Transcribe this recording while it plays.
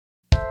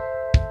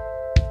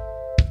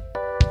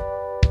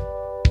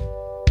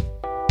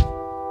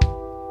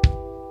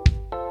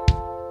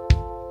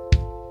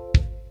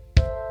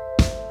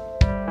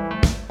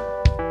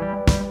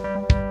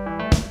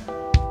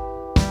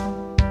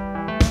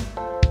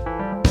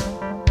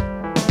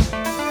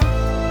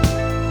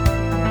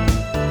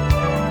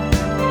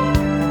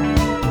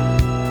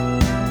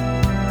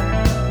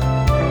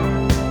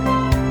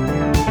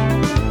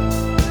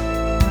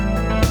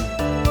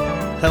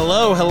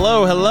Hello,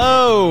 hello,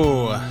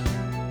 hello.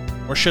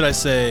 Or should I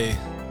say,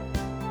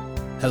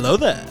 hello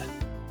there.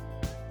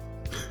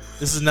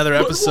 This is another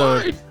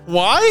episode.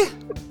 Why?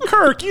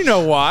 Kirk, you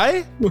know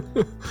why.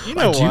 You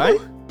know why.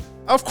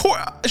 Of course.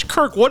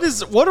 Kirk,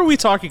 what are we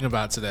talking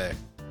about today?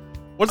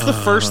 What's the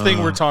first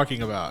thing we're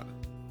talking about?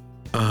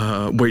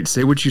 Wait,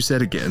 say what you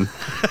said again.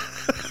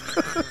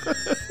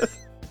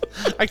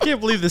 I can't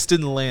believe this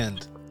didn't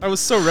land. I was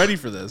so ready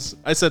for this.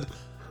 I said,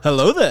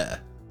 hello there.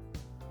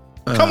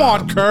 Come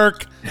on,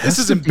 Kirk. This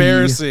is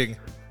embarrassing.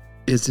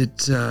 Is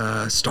it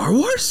Star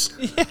Wars?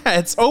 Yeah,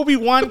 it's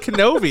Obi-Wan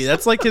Kenobi.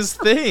 That's like his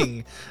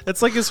thing.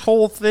 That's like his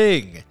whole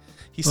thing.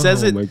 He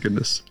says it. Oh my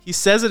goodness. He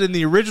says it in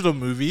the original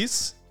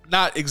movies.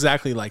 Not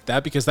exactly like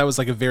that, because that was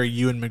like a very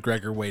Ewan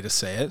McGregor way to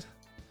say it.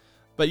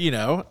 But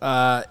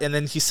and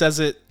then he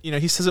says it.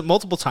 He says it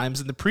multiple times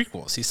in the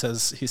prequels. He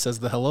says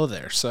the hello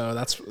there. So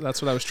that's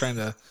what I was trying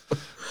to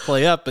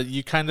play up. But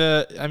you kind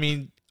of,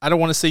 I don't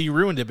want to say you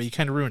ruined it, but you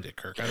kind of ruined it,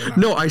 Kirk. I don't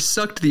know. No, I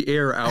sucked the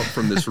air out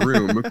from this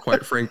room,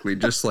 quite frankly,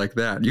 just like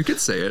that. You could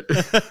say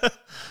it.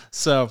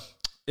 So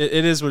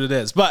it is what it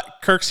is. But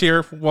Kirk's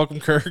here.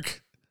 Welcome,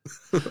 Kirk.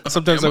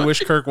 Sometimes I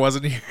wish Kirk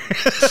wasn't here.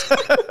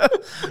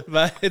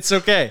 But it's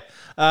okay.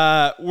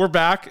 We're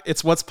back.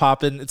 It's What's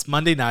Poppin'. It's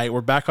Monday night.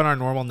 We're back on our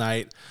normal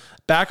night.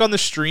 Back on the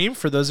stream.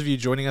 For those of you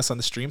joining us on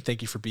the stream,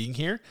 thank you for being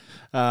here.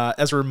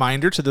 As a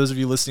reminder to those of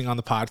you listening on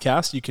the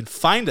podcast, you can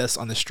find us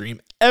on the stream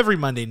every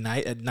Monday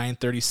night at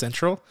 9:30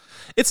 Central.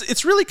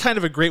 It's really kind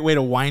of a great way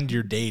to wind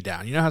your day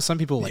down. You know how some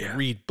people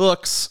read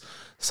books,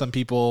 some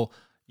people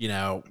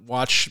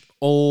watch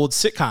old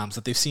sitcoms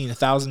that they've seen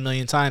 1,000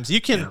 million times.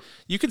 You can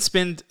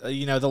spend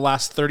the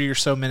last 30 or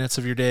so minutes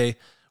of your day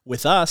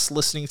with us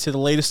listening to the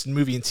latest in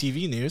movie and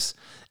TV news.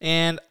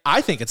 And I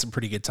think it's a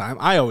pretty good time.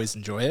 I always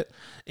enjoy it.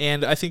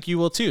 And I think you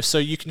will too. So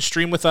you can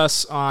stream with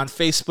us on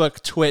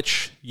Facebook,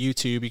 Twitch,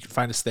 YouTube. You can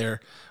find us there.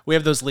 We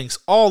have those links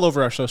all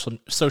over our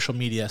social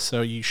media,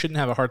 so you shouldn't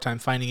have a hard time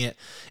finding it.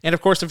 And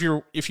of course, if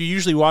you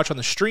usually watch on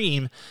the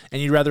stream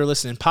and you'd rather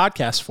listen in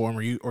podcast form,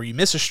 or you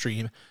miss a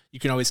stream, you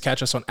can always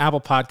catch us on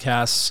Apple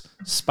Podcasts,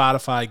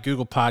 Spotify,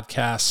 Google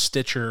Podcasts,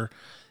 Stitcher,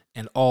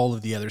 and all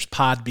of the others.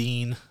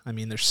 Podbean.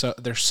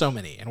 There's so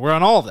many, and we're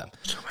on all of them.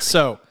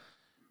 So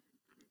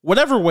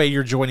whatever way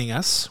you're joining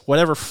us,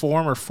 whatever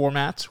form or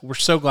format, we're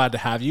so glad to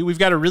have you. We've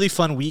got a really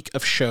fun week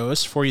of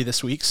shows for you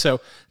this week.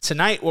 So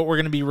tonight, what we're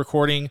going to be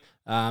recording,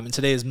 and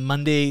today is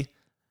Monday,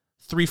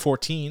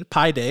 3/14,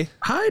 Pi Day.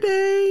 Pi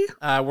Day.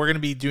 We're going to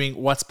be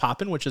doing What's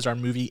Poppin', which is our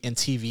movie and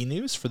TV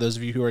news for those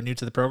of you who are new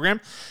to the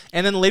program.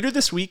 And then later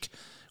this week,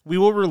 we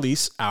will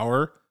release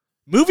our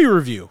movie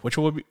review, which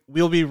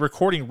we'll be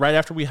recording right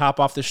after we hop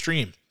off the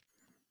stream.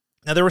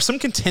 Now, there was some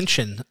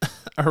contention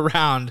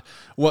around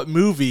what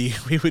movie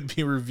we would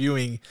be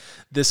reviewing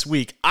this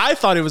week. I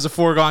thought it was a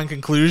foregone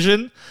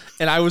conclusion,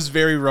 and I was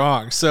very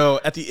wrong.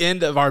 So at the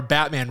end of our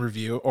Batman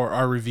review, or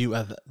our review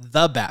of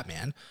The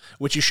Batman,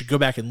 which you should go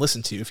back and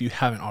listen to if you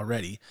haven't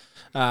already,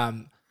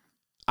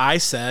 I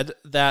said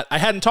that I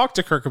hadn't talked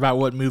to Kirk about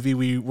what movie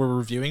we were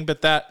reviewing,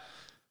 but that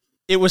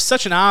it was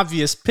such an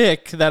obvious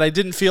pick that I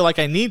didn't feel like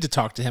I need to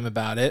talk to him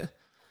about it.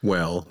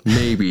 Well,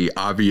 maybe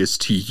obvious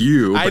to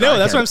you. I know,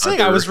 that's what I'm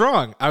saying. I was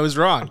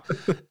wrong.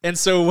 And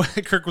so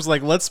Kirk was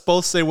like, let's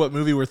both say what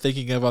movie we're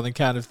thinking of on the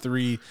count of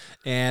 3.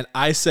 And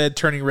I said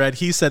Turning Red.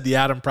 He said The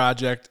Adam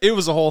Project. It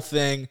was a whole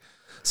thing.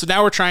 So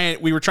now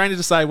we were trying to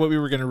decide what we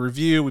were going to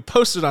review. We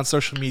posted on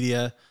social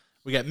media.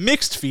 We got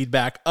mixed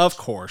feedback, of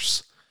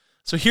course.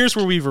 So here's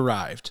where we've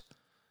arrived.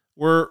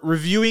 We're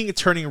reviewing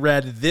Turning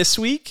Red this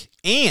week,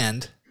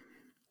 and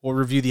we'll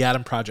review The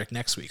Adam Project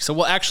next week. So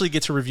we'll actually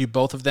get to review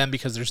both of them,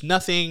 because there's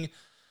nothing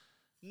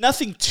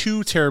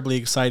too terribly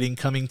exciting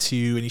coming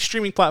to any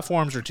streaming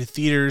platforms or to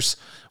theaters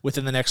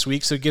within the next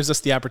week. So it gives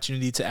us the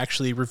opportunity to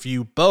actually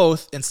review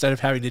both instead of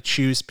having to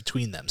choose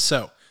between them.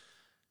 So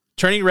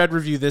Turning Red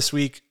review this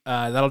week,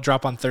 that'll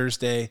drop on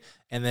Thursday.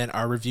 And then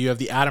our review of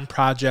The Adam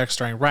Project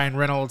starring Ryan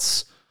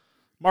Reynolds,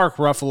 Mark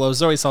Ruffalo,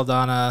 Zoe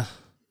Saldana,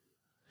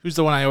 who's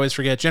the one I always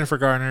forget, Jennifer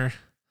Garner.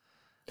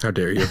 How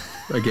dare you?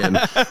 Again.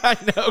 I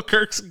know,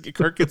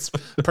 Kirk gets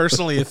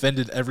personally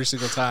offended every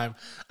single time.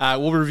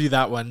 We'll review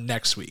that one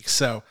next week.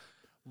 So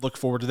look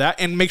forward to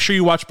that. And make sure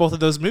you watch both of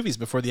those movies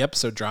before the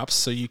episode drops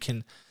so you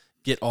can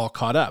get all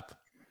caught up.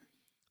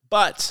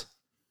 But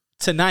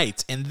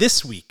tonight and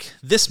this week,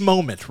 this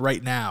moment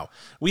right now,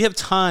 we have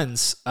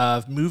tons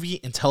of movie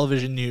and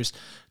television news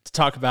to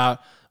talk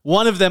about.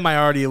 One of them I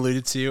already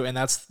alluded to, and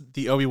that's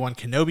the Obi-Wan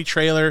Kenobi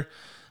trailer.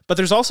 But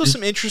there's also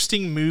some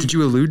interesting movies. Did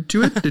you allude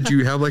to it? Did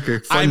you have like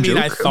a fun joke?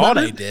 I thought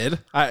I did.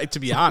 To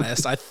be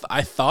honest, I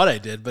thought I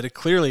did, but it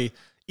clearly,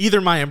 either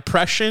my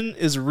impression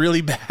is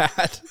really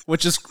bad,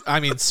 which is,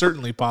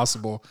 certainly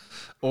possible,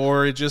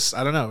 or it just,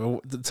 I don't know,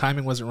 the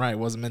timing wasn't right. It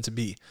wasn't meant to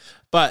be.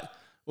 But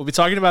we'll be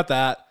talking about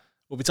that.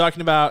 We'll be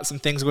talking about some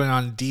things going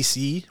on in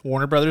DC,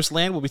 Warner Brothers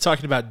land. We'll be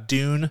talking about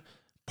Dune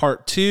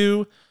Part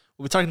 2.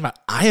 We'll be talking about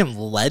I Am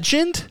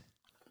Legend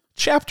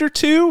Chapter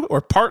 2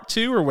 or Part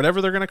 2 or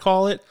whatever they're going to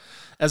call it,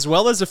 as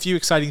well as a few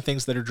exciting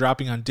things that are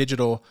dropping on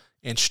digital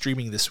and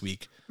streaming this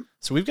week.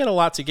 So we've got a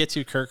lot to get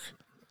to, Kirk.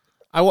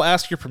 I will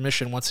ask your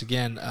permission once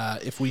again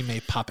if we may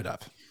pop it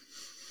up.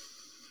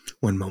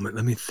 One moment,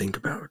 let me think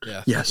about.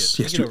 Yeah, yes,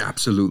 you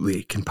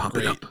absolutely can pop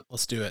it up.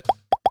 Let's do it.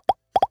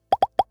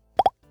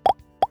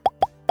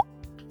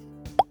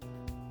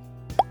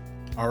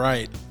 All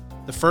right,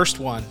 the first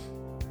one,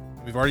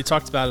 we've already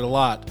talked about it a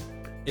lot.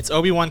 It's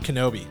Obi-Wan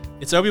Kenobi.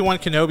 It's Obi-Wan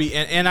Kenobi,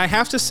 and I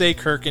have to say,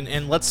 Kirk,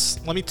 and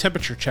let me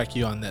temperature check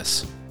you on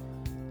this.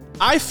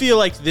 I feel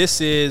like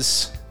this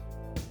is,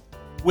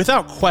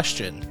 without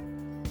question,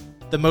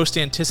 the most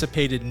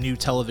anticipated new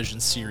television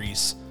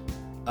series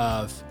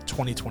of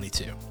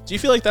 2022. Do you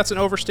feel like that's an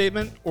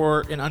overstatement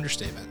or an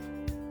understatement?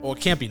 Well, it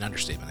can't be an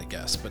understatement, I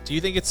guess. But do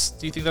you think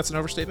that's an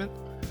overstatement?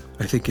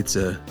 I think it's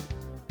a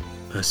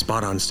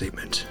spot-on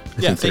statement.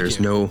 I think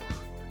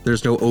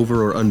there's no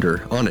over or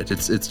under on it.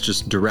 It's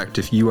just direct.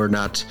 If you are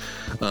not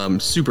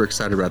super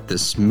excited about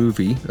this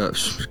movie,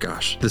 this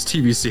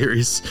TV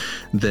series,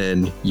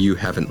 then you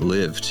haven't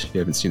lived. You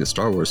haven't seen a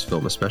Star Wars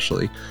film,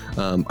 especially.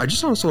 I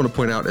just also want to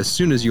point out, as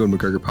soon as Ewan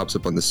McGregor pops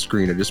up on the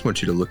screen, I just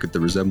want you to look at the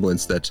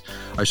resemblance that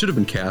I should have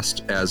been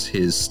cast as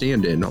his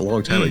stand-in a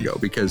long time ago,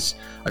 because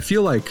I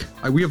feel like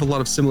we have a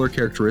lot of similar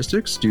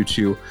characteristics due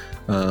to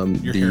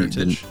your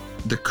heritage.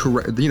 The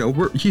correct,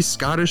 he's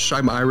Scottish,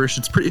 I'm Irish.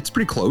 It's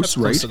pretty close,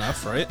 right? Close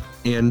enough, right?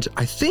 And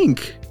I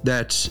think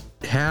that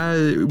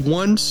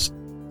once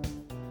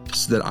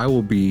that I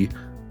will be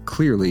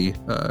clearly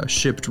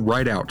shipped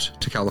right out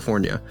to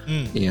California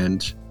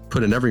and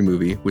put in every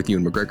movie with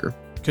Ewan McGregor.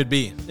 Could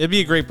be. It'd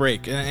be a great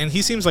break, and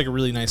he seems like a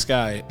really nice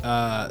guy.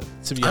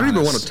 To be honest, I don't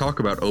even want to talk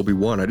about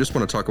Obi-Wan. I just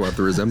want to talk about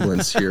the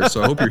resemblance here.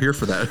 So I hope you're here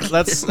for that.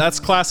 That's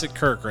classic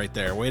Kirk right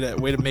there. Way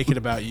to make it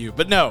about you.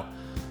 But no,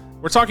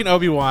 we're talking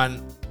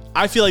Obi-Wan.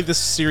 I feel like this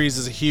series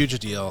is a huge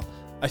deal.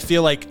 I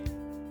feel like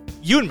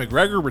Ewan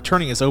McGregor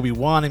returning as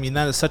Obi-Wan, I mean,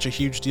 that is such a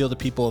huge deal to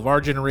people of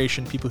our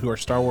generation, people who are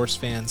Star Wars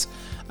fans.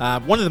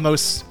 One of the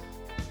most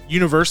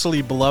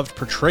universally beloved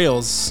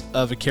portrayals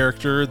of a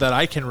character that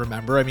I can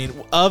remember. I mean,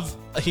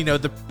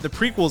 the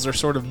prequels are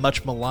sort of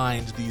much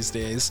maligned these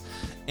days,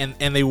 and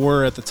they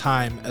were at the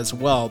time as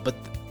well, but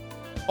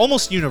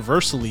almost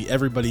universally,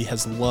 everybody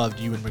has loved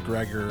Ewan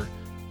McGregor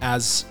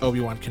as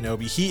Obi-Wan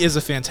Kenobi. He is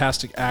a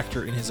fantastic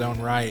actor in his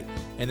own right,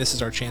 and this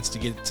is our chance to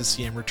get to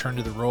see him return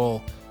to the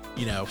role,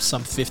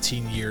 some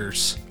 15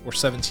 years or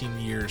 17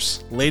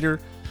 years later.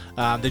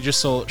 They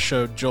just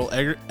showed Joel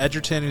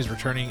Edgerton, who's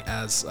returning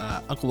as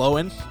Uncle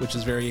Owen, which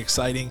is very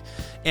exciting,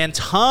 and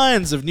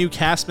tons of new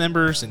cast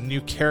members and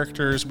new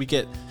characters. We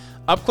get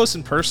up close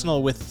and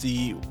personal with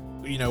the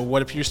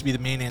what appears to be the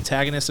main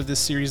antagonist of this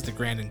series, the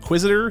Grand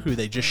Inquisitor, who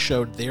they just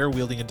showed there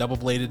wielding a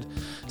double-bladed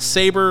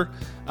saber.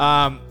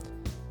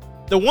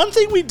 The one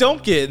thing we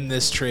don't get in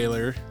this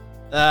trailer,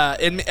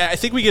 and I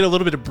think we get a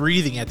little bit of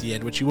breathing at the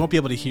end, which you won't be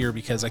able to hear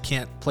because I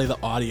can't play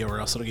the audio or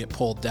else it'll get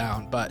pulled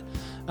down, but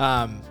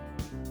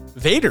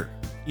Vader,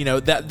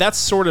 that's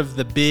sort of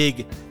the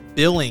big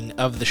billing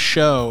of the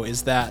show,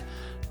 is that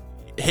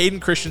Hayden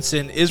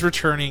Christensen is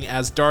returning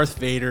as Darth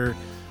Vader,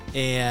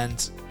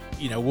 and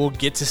we'll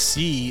get to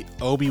see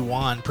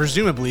Obi-Wan.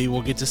 Presumably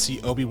we'll get to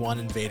see Obi-Wan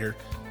and Vader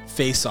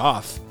face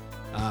off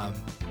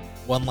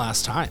one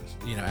last time,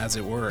 as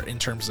it were, in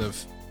terms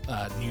of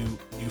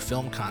new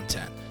film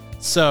content.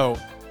 So,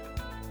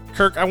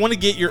 Kirk, I want to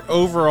get your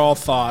overall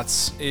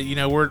thoughts.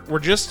 We're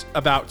just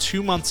about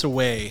 2 months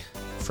away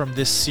from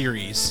this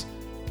series.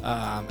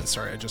 And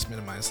sorry, I just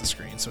minimized the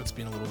screen, so it's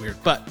being a little weird.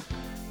 But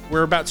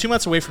we're about 2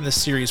 months away from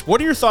this series.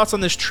 What are your thoughts on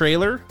this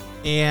trailer?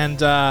 And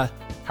how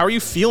are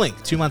you feeling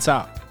 2 months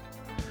out?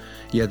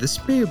 Yeah,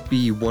 this may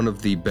be one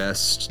of the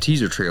best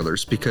teaser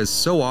trailers, because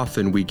so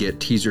often we get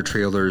teaser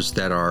trailers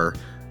that are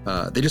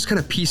they just kind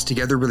of piece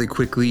together really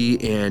quickly,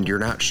 and you're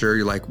not sure.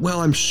 You're like, well,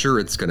 I'm sure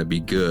it's going to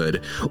be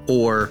good,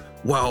 or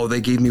wow,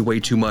 they gave me way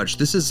too much.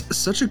 This is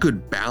such a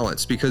good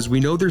balance, because we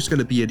know there's going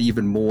to be an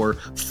even more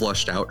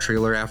flushed out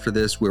trailer after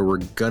this, where we're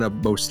going to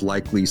most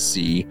likely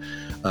see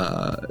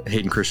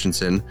Hayden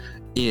Christensen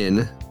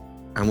in,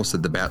 I almost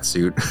said the bat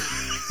suit.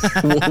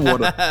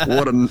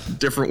 what a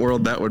different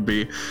world that would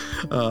be,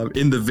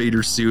 in the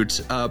Vader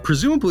suit.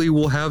 Presumably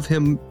we'll have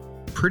him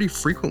pretty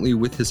frequently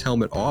with his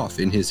helmet off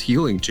in his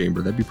healing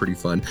chamber. That'd be pretty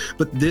fun.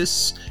 But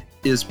this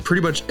is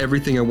pretty much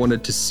everything I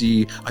wanted to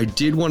see. I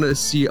did want to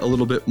see a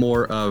little bit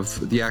more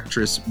of the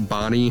actress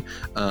Bonnie.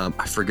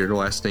 I forget her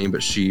last name,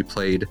 but she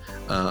played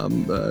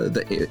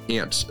the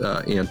aunt.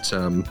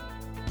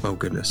 Oh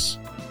goodness.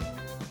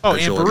 Oh,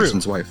 Aunt Beru.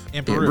 Anderson's wife.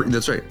 Aunt Beru.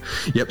 That's right.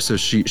 Yep. So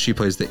she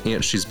plays the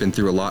aunt. She's been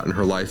through a lot in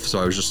her life. So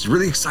I was just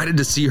really excited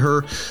to see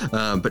her,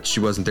 but she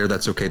wasn't there.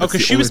 That's okay.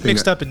 Because she was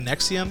mixed up in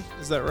Nexium.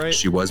 Is that right?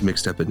 She was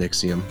mixed up in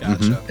Nexium.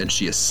 Gotcha. And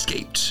she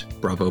escaped.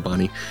 Bravo,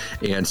 Bonnie.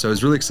 And so I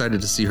was really excited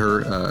to see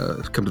her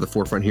come to the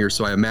forefront here.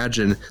 So I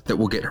imagine that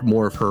we'll get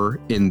more of her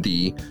in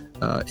the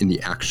in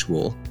the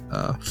actual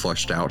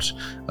fleshed out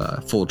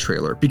full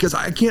trailer, because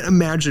I can't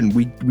imagine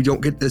we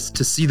don't get this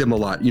to see them a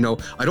lot.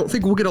 I don't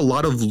think we'll get a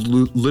lot of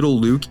little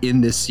Luke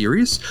in this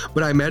series,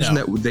 but I imagine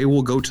that they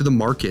will go to the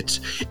market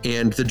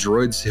and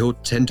he'll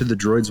tend to the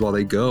droids while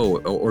they go,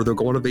 or they'll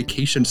go on a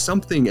vacation,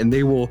 something, and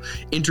they will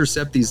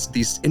intercept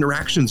these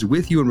interactions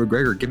with Ewan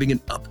McGregor, giving an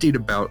update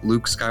about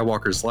Luke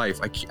Skywalker's life.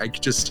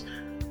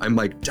 I'm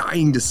like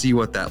dying to see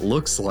what that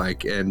looks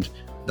like, and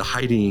the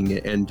hiding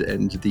and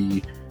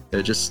the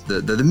just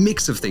the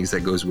mix of things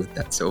that goes with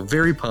that. So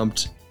very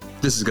pumped.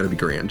 This is going to be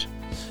grand.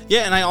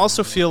 Yeah, and I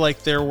also feel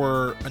like there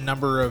were a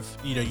number of,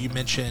 you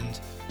mentioned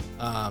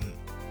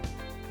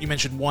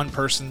one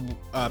person,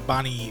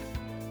 Bonnie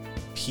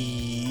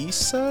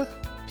Pisa?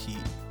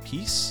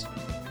 Peace?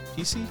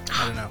 PC?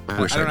 I don't know.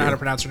 I don't know how to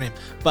pronounce her name.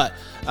 But,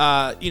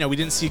 we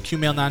didn't see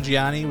Kumail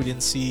Nanjiani. We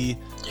didn't see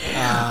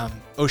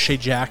O'Shea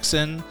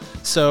Jackson.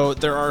 So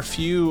there are a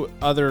few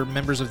other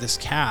members of this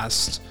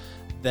cast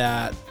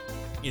that,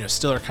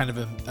 still are kind of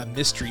a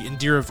mystery.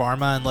 Indira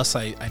Varma, unless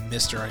I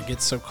missed her. I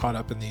get so caught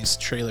up in these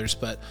trailers.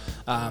 But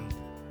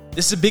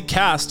this is a big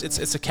cast.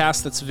 It's a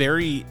cast that's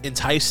very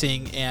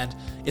enticing, and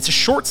it's a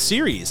short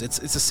series. It's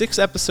a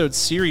 6-episode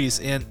series,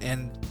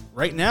 and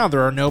right now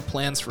there are no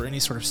plans for any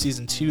sort of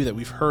season 2 that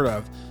we've heard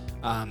of,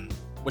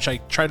 which I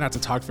try not to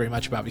talk very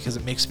much about because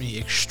it makes me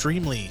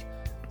extremely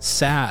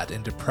sad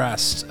and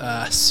depressed.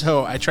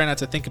 So I try not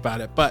to think about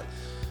it. But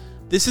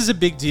this is a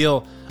big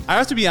deal. I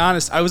have to be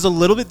honest, I was a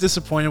little bit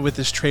disappointed with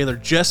this trailer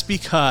just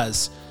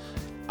because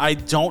I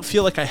don't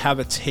feel like I have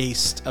a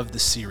taste of the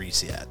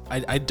series yet.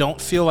 I don't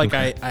feel like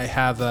I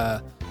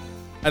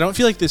don't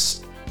feel like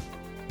this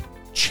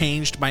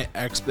changed my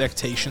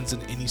expectations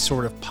in any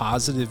sort of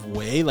positive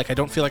way. Like, I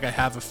don't feel like I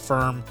have a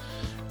firm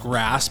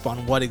grasp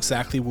on what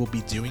exactly we'll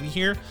be doing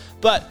here,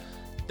 but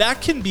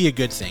that can be a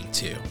good thing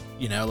too.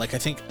 I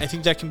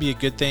think that can be a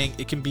good thing.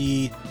 It can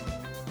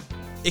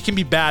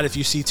be bad if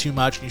you see too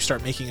much and you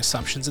start making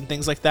assumptions and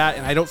things like that.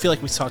 And I don't feel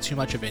like we saw too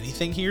much of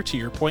anything here, to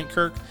your point,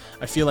 Kirk.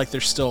 I feel like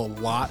there's still a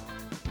lot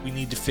we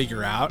need to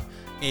figure out.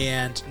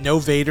 And no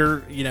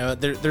Vader,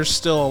 there's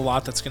still a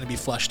lot that's going to be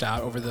fleshed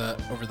out over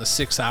the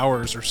 6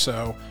 hours or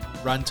so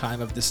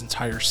runtime of this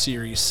entire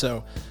series.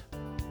 So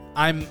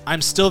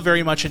I'm still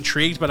very much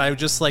intrigued, but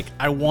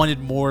I wanted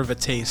more of a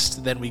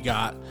taste than we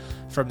got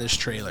from this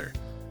trailer.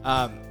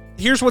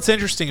 Here's what's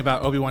interesting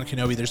about Obi-Wan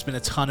Kenobi. There's been a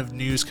ton of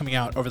news coming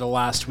out over the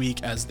last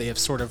week as they have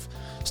sort of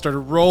started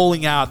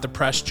rolling out the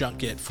press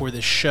junket for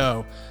this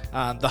show.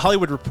 The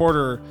Hollywood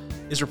Reporter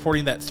is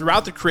reporting that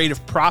throughout the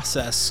creative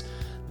process,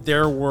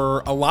 there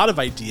were a lot of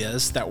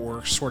ideas that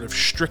were sort of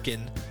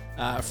stricken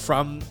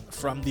from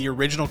the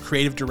original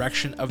creative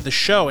direction of the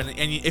show. And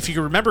if you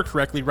can remember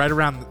correctly, right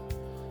around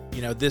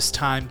this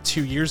time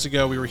 2 years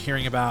ago, we were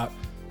hearing about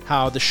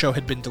how the show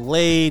had been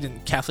delayed,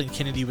 and Kathleen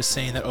Kennedy was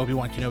saying that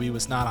Obi-Wan Kenobi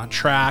was not on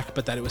track,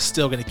 but that it was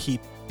still going to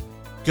keep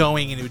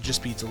going and it would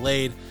just be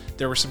delayed.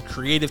 There were some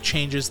creative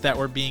changes that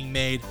were being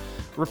made.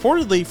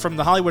 Reportedly, from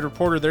the Hollywood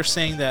Reporter, they're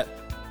saying that,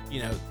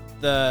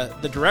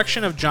 the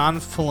direction of Jon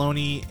Favreau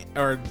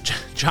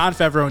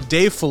and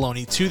Dave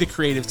Filoni to the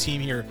creative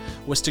team here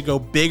was to go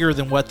bigger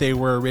than what they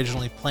were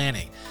originally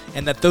planning,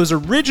 and that those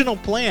original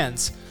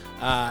plans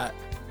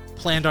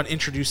planned on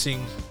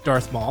introducing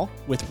Darth Maul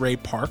with Ray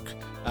Park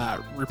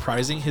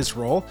reprising his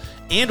role,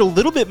 and a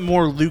little bit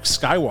more Luke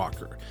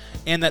Skywalker,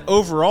 and that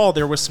overall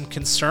there was some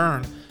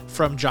concern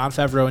from Jon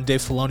Favreau and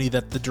Dave Filoni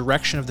that the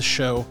direction of the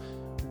show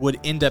would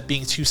end up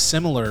being too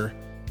similar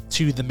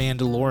to The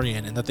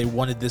Mandalorian, and that they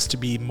wanted this to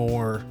be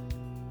more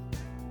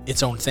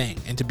its own thing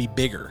and to be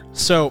bigger.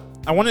 So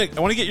I want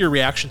to get your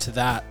reaction to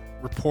that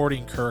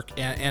reporting, Kirk,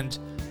 and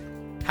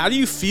how do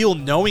you feel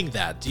knowing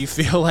that? Do you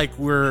feel like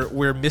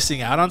we're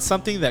missing out on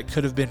something that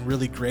could have been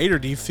really great, or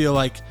do you feel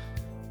like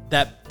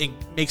that it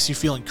makes you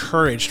feel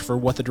encouraged for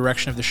what the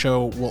direction of the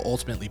show will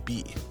ultimately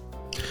be?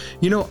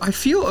 I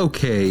feel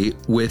okay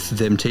with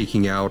them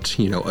taking out,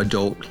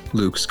 adult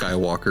Luke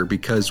Skywalker,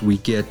 because we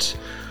get,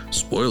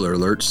 spoiler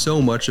alert,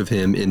 so much of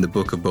him in the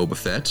Book of Boba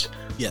Fett.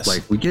 Yes.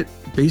 Like, we get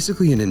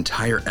basically an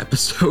entire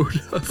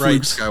episode of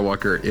Luke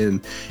Skywalker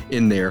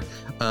in there.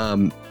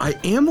 I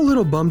am a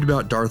little bummed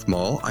about Darth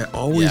Maul. I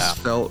always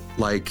felt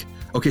like,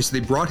 okay, so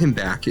they brought him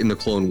back in the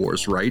Clone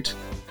Wars, right?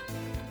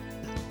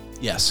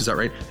 Yes. Is that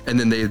right? And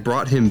then they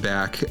brought him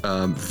back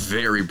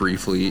very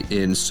briefly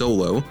in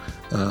Solo,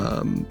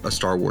 a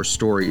Star Wars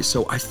story.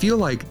 So I feel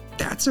like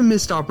that's a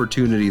missed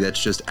opportunity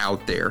that's just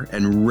out there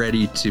and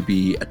ready to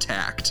be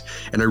attacked.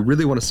 And I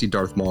really want to see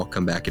Darth Maul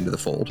come back into the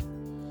fold.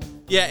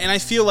 Yeah, and I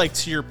feel like,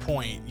 to your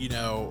point,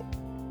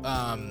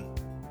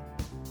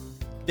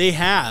 they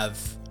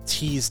have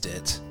teased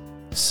it.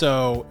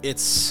 So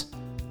it's...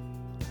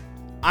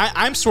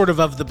 I'm sort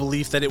of the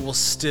belief that it will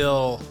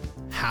still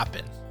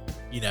happen.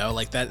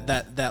 Like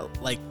that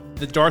like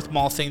the Darth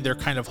Maul thing, they're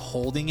kind of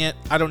holding it.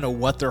 I don't know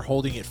what they're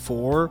holding it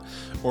for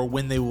or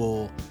when they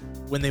will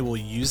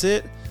use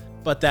it,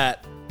 but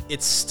that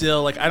it's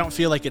still, like, I don't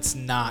feel like it's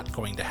not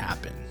going to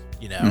happen.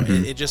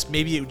 Mm-hmm. It just,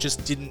 maybe it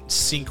just didn't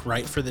sync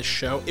right for this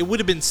show. It would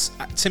have been,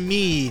 to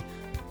me,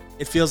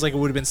 it feels like it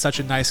would have been such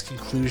a nice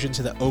conclusion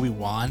to the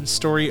Obi-Wan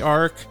story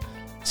arc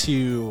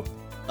to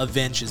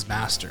avenge his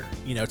master,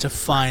 to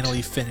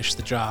finally finish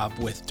the job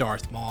with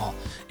Darth Maul.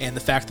 And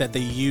the fact that they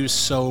use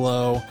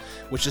Solo,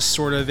 which is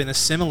sort of in a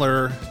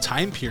similar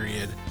time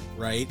period,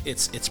 right?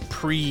 It's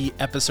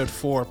pre-episode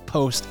 4,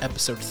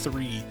 post-episode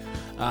 3.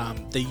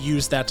 They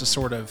use that to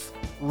sort of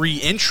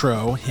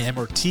re-intro him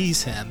or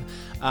tease him.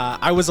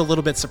 I was a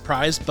little bit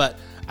surprised, but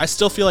I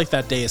still feel like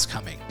that day is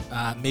coming.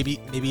 Maybe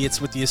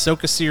it's with the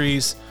Ahsoka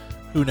series.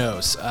 Who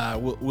knows?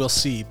 We'll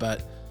see.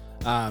 But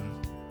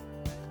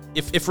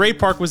if Ray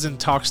Park was in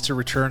talks to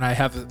return, I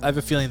have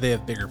a feeling they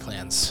have bigger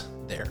plans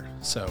there.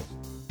 So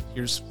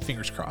here's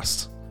fingers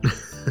crossed.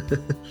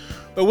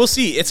 But we'll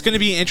see. It's going to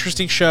be an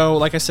interesting show.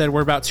 Like I said,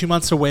 we're about 2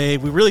 months away.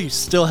 We really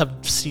still have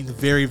seen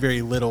very,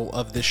 very little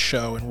of this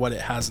show and what it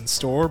has in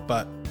store,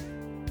 but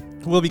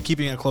we'll be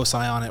keeping a close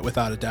eye on it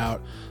without a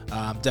doubt.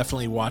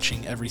 Definitely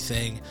watching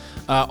everything.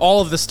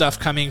 All of the stuff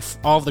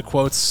all of the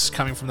quotes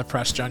coming from the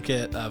press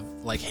junket of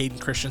like Hayden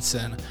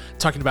Christensen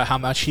talking about how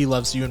much he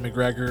loves Ewan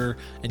McGregor,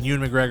 and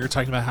Ewan McGregor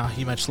talking about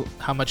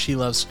how much he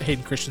loves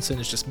Hayden Christensen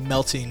is just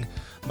melting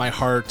my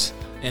heart,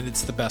 and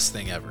it's the best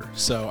thing ever.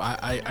 So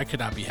I could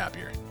not be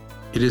happier.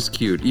 It is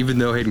cute, even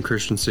though Hayden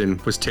Christensen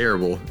was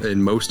terrible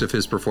in most of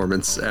his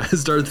performance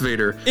as Darth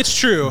Vader. It's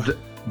true.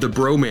 The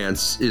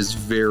bromance is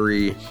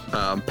very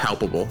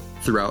palpable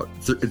throughout.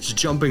 It's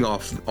jumping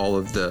off all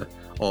of the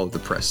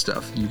press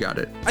stuff. You got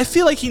it. I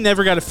feel like he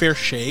never got a fair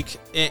shake,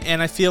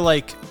 and I feel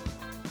like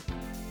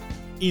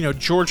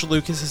George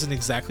Lucas isn't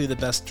exactly the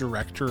best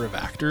director of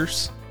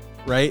actors,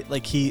 right?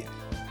 Like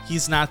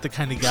he's not the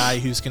kind of guy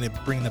who's going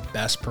to bring the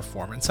best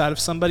performance out of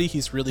somebody.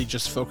 He's really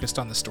just focused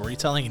on the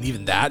storytelling, and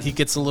even that he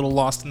gets a little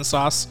lost in the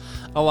sauce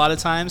a lot of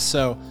times.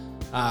 So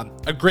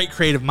a great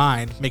creative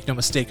mind, make no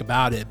mistake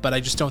about it, but I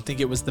just don't think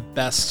it was the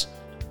best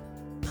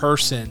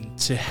person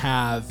to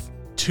have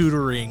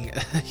tutoring,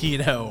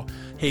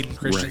 Hayden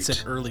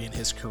Christensen early in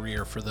his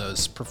career for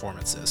those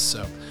performances.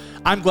 So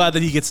I'm glad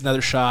that he gets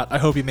another shot. I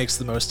hope he makes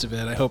the most of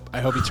it. I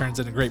hope he turns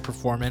in a great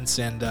performance,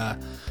 and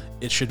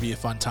it should be a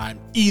fun time.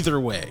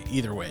 Either way,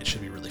 it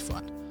should be really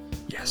fun.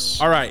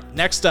 Yes. All right,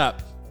 next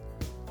up.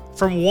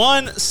 From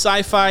one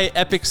sci-fi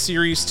epic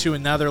series to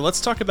another, let's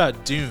talk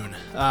about Dune.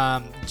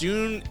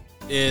 Dune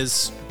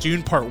is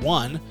Dune Part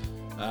 1,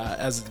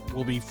 as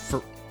will be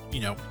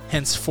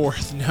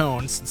henceforth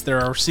known since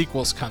there are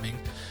sequels coming.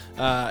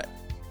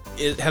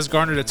 It has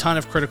garnered a ton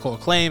of critical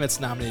acclaim. It's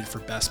nominated for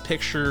Best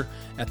Picture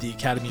at the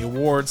Academy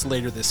Awards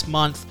later this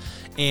month.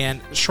 And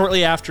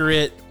shortly after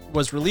it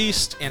was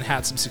released and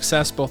had some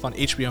success both on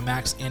HBO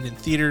Max and in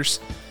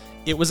theaters,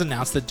 it was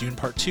announced that Dune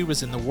Part 2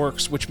 was in the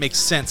works, which makes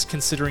sense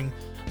considering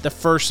the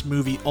first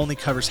movie only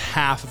covers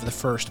half of the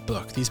first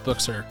book. These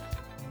books are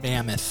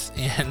mammoth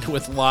and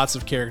with lots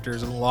of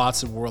characters and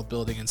lots of world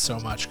building and so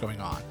much going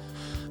on.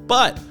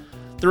 But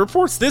the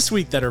reports this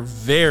week that are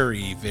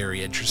very,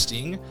 very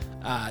interesting,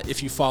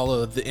 if you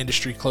follow the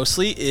industry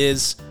closely,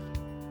 is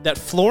that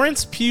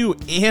Florence Pugh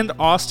and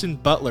Austin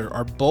Butler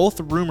are both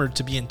rumored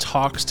to be in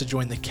talks to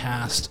join the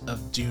cast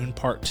of Dune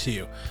Part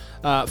 2.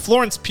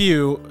 Florence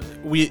Pugh,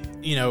 we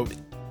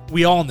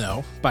all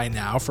know by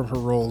now from her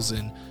roles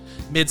in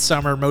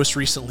Midsommar, most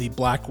recently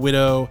Black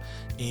Widow,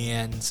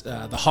 and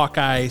the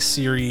Hawkeye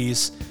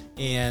series,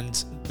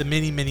 and the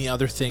many, many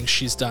other things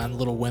she's done,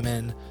 Little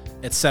Women,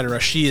 etc.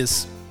 She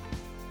is,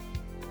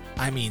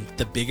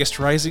 the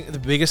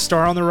biggest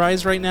star on the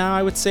rise right now,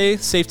 I would say,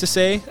 safe to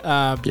say.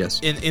 Yes.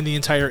 In the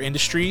entire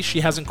industry. She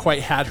hasn't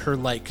quite had her,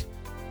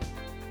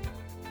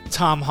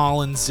 Tom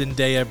Holland,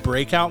 Zendaya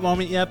breakout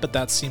moment yet, but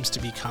that seems to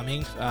be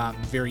coming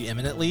very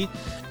imminently.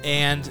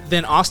 And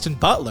then Austin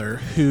Butler,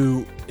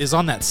 who is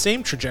on that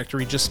same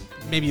trajectory, just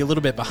maybe a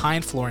little bit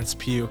behind Florence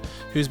Pugh,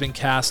 who's been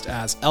cast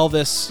as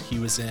Elvis. He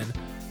was in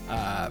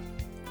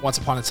Once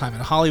Upon a Time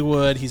in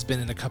Hollywood. He's been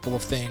in a couple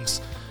of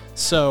things.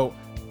 So,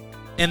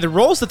 and the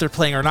roles that they're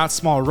playing are not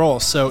small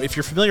roles. So if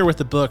you're familiar with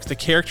the book, the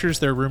characters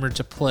they're rumored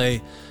to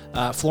play,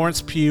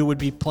 Florence Pugh would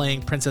be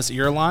playing Princess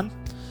Irulan,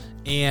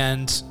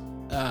 and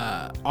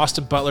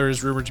Austin Butler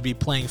is rumored to be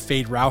playing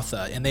Fade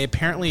Routha, and they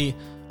apparently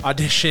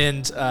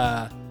auditioned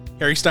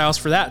Harry Styles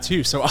for that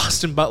too. So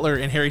Austin Butler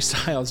and Harry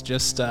Styles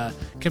just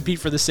compete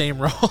for the same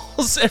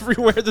roles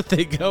everywhere that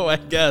they go, I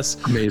guess.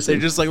 Amazing.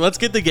 They're just like, let's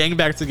get the gang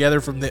back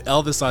together from the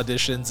Elvis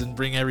auditions and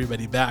bring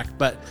everybody back.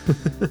 But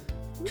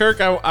Kirk,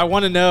 I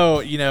want to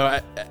know,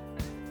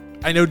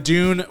 I know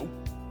Dune,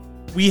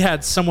 we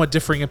had somewhat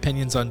differing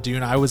opinions on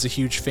Dune. I was a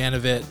huge fan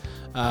of it.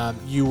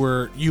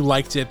 You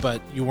liked it,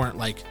 but you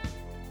weren't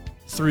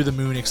through the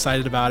moon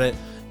excited about it.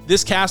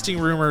 This casting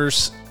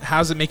rumors, how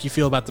does it make you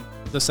feel about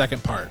the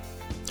second part?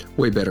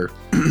 Way better.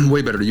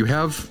 Way better. You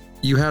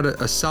had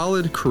a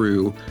solid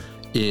crew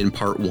in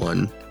Part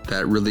 1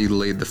 that really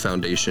laid the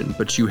foundation,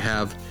 but you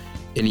have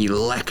an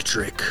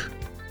electric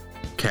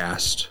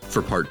cast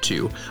for Part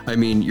 2.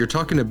 You're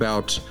talking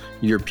about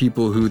your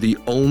people who the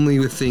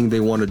only thing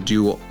they want to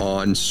do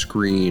on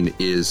screen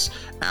is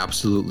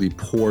absolutely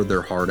pour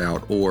their heart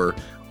out or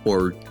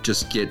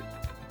just get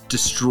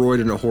destroyed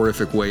in a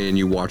horrific way and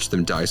you watch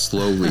them die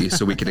slowly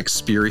so we can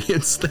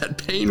experience that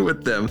pain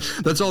with them.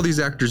 That's all these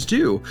actors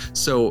do.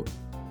 So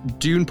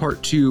Dune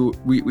Part 2,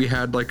 we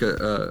had like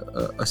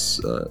a I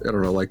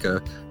don't know, like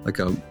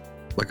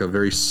a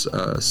very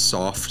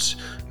soft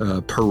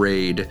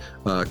parade,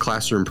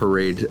 classroom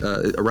parade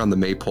around the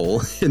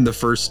maypole in the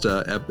first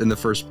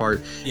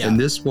part. Yeah. And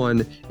this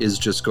one is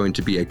just going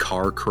to be a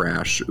car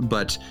crash,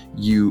 but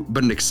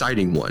an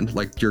exciting one.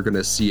 Like, you're going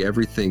to see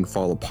everything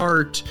fall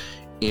apart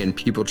and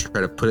people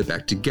try to put it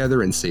back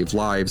together and save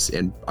lives.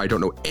 And I don't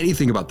know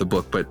anything about the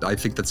book, but I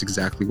think that's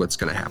exactly what's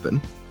going to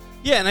happen.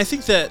 Yeah, and I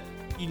think that,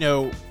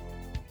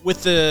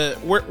 with the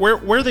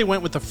where they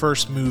went with the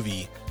first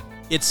movie,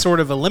 it sort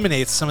of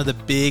eliminates some of the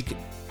big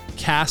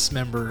cast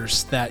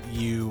members that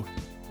you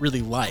really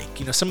like.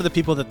 Some of the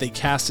people that they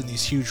cast in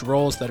these huge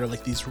roles that are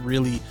like these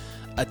really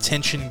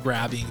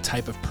attention-grabbing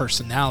type of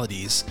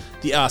personalities,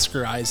 the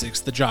Oscar Isaacs,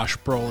 the Josh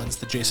Brolins,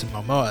 the Jason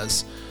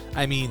Momoas.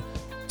 I mean,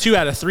 2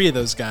 out of 3 of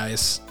those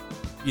guys,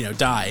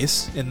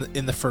 dies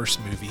in the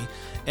first movie.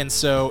 And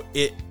so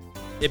it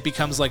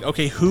becomes like,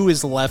 okay, who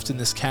is left in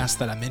this cast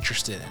that I'm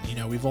interested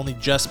in? We've only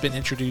just been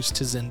introduced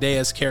to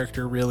Zendaya's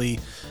character, really.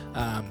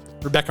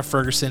 Rebecca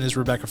Ferguson is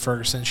Rebecca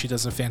Ferguson. She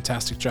does a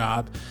fantastic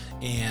job.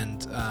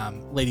 And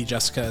Lady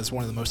Jessica is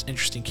one of the most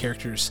interesting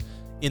characters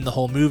in the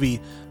whole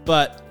movie.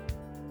 But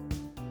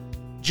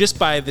just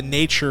by the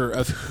nature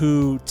of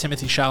who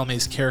Timothée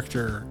Chalamet's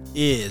character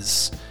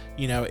is,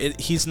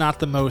 he's not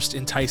the most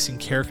enticing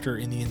character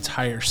in the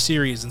entire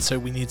series, and so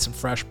we need some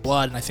fresh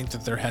blood, and I think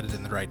that they're headed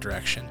in the right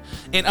direction.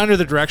 And under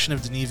the direction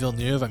of Denis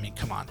Villeneuve, I mean,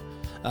 come on.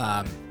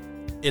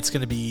 It's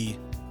going to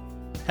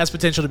has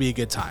potential to be a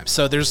good time.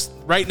 So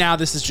right now,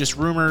 this is just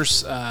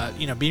rumors,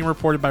 being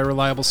reported by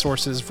reliable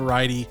sources,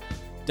 Variety,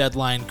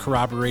 Deadline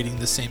corroborating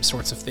the same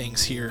sorts of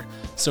things here.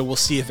 So we'll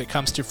see if it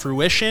comes to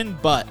fruition,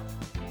 but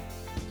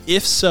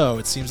if so,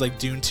 it seems like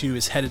Dune 2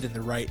 is headed in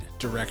the right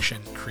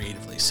direction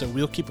creatively. So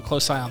we'll keep a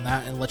close eye on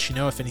that and let you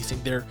know if anything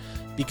there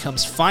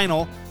becomes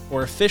final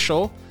or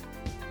official.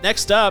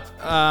 Next up,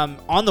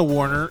 on the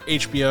Warner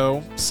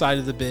HBO side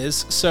of the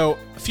biz. So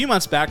a few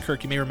months back,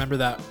 Kirk, you may remember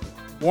that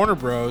Warner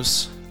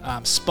Bros.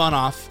 Spun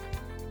off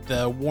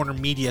the Warner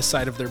Media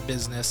side of their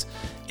business,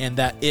 and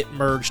that it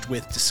merged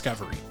with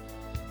Discovery.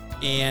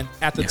 And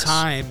at the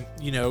time,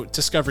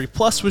 Discovery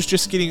Plus was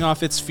just getting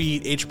off its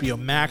feet. HBO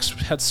Max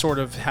had sort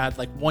of had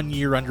like 1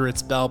 year under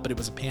its belt, but it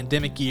was a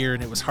pandemic year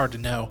and it was hard to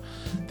know.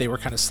 They were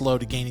kind of slow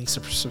to gaining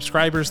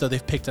subscribers, though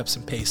they've picked up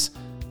some pace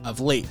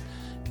of late.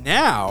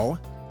 Now,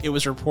 it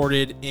was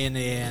reported in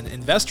an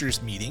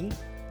investors meeting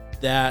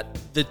that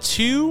the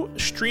 2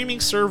 streaming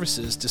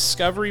services,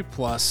 Discovery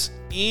Plus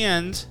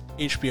and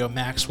HBO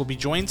Max, will be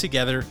joined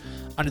together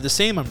under the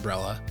same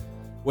umbrella,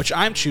 which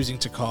I'm choosing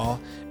to call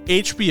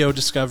HBO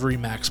Discovery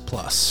Max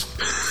Plus.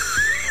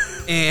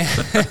 And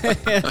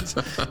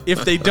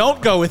if they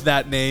don't go with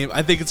that name,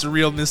 I think it's a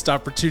real missed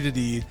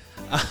opportunity.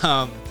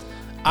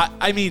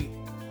 I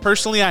mean,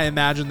 personally, I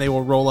imagine they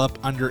will roll up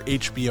under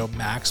HBO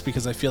Max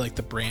because I feel like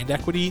the brand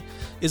equity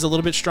is a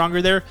little bit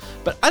stronger there.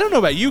 But I don't know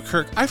about you,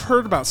 Kirk. I've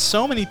heard about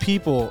so many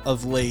people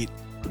of late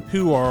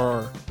who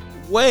are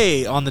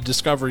way on the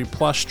Discovery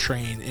Plus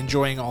train,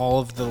 enjoying all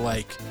of the,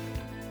 like,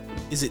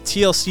 is it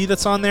TLC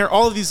that's on there?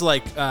 All of these,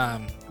 like,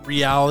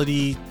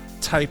 reality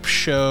type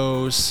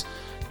shows,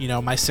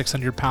 My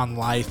 600-Pound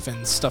Life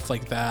and stuff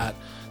like that.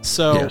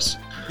 So yes.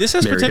 This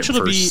has potential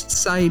to be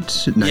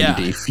Sight,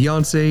 90 Day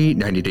Fiance,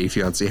 90 Day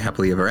Fiance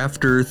Happily Ever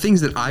After, things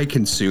that I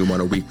consume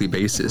on a weekly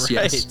basis.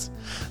 Right. Yes.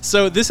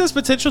 So this has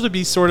potential to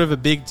be sort of a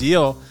big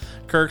deal,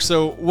 Kirk.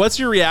 So what's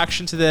your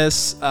reaction to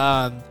this?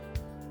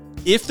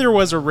 If there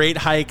was a rate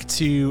hike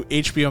to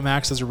HBO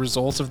Max as a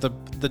result of the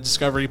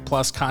Discovery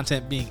Plus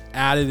content being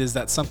added, is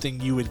that something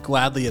you would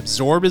gladly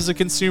absorb as a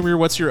consumer?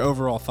 What's your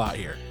overall thought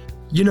here?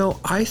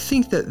 I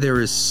think that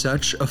there is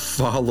such a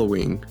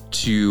following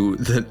to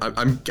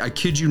I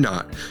kid you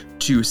not,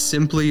 to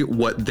simply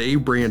what they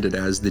branded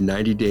as the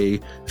 90 Day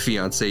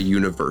Fiance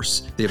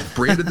universe. They have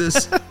branded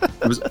this.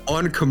 It was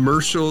on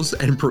commercials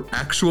and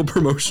actual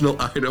promotional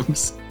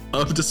items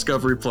of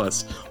Discovery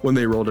Plus when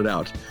they rolled it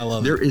out. I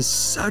love There it. is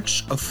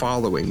such a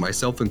following,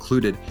 myself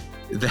included,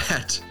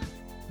 that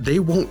they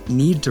won't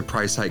need to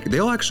price hike.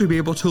 They'll actually be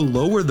able to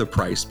lower the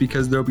price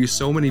because there'll be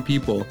so many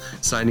people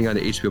signing on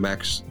to HBO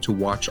Max to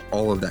watch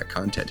all of that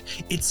content.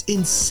 It's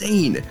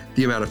insane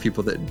the amount of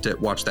people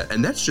that watch that.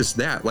 And that's just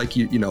that. Like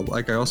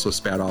like I also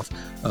spat off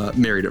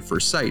Married at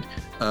First Sight.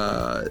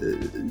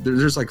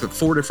 There's like the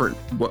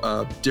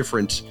 4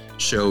 different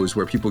shows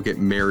where people get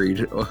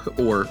married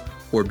or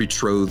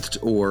betrothed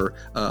or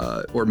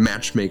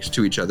matchmaked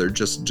to each other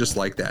just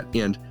like that.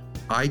 And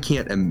I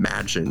can't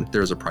imagine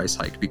there's a price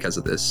hike because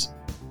of this.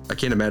 I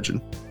can't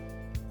imagine.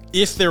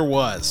 If there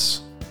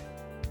was,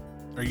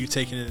 are you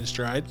taking it in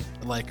stride?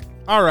 Like,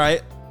 all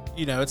right,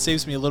 it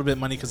saves me a little bit of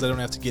money because I don't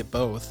have to get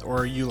both. Or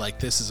are you like,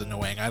 this is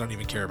annoying, I don't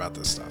even care about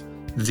this stuff?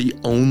 The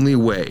only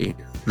way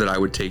that I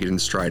would take it in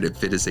stride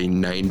if it is a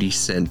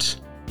 90-cent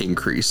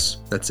increase.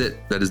 That's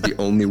it. That is the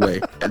only way.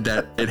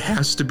 That it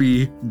has to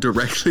be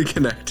directly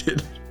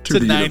connected to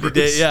the 90 universe.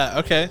 day. Yeah,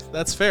 okay,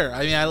 that's fair.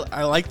 I mean,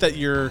 I like that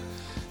you're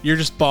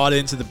just bought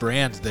into the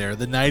brand there.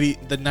 The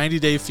 90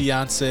 Day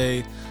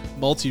Fiance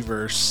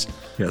multiverse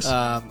Yes.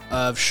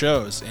 of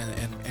shows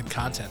and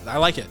content. I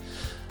like it.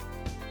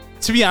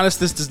 To be honest,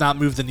 this does not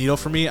move the needle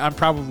for me. I'm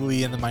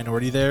probably in the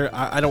minority there.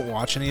 I don't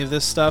watch any of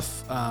this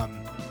stuff.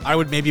 I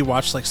would maybe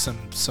watch like some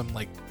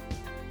like,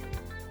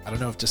 I don't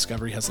know if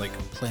Discovery has like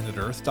Planet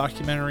Earth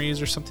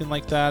documentaries or something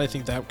like that. I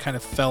think that kind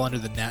of fell under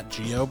the Nat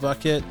Geo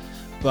bucket.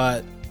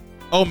 But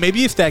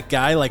maybe if that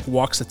guy like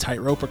walks a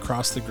tightrope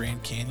across the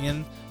Grand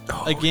Canyon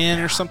again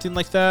or something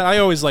like that. I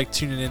always like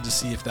tuning in to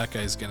see if that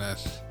guy's gonna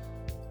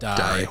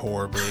die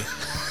horribly.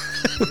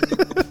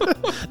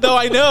 No,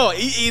 I know.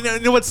 You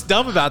know what's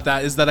dumb about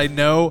that is that I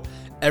know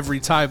every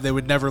time they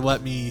would never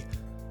let me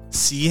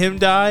see him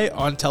die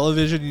on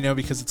television,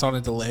 because it's on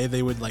a delay.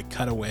 They would like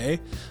cut away,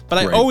 but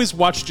I always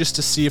watch just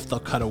to see if they'll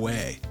cut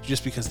away,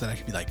 just because then I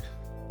could be like,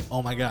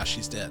 oh my gosh,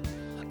 he's dead.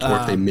 Or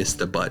if they missed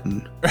the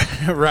button.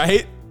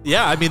 Right?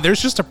 Yeah, I mean,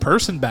 there's just a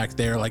person back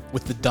there, like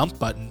with the dump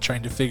button,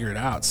 trying to figure it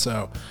out.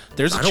 So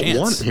there's a chance. I don't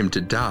want him to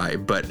die,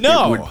 but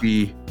No. it would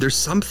be. There's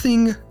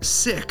something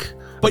sick.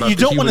 But about you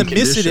the don't want to human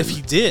miss it if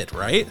condition. he did,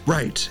 right?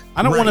 Right.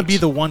 I don't want to right. be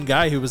the one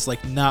guy who was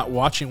like not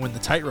watching when the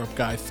tightrope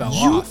guy fell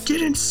You off.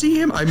 didn't see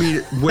him. I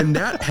mean, when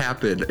that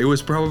happened, it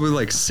was probably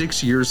like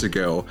 6 years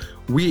ago.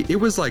 It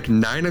was like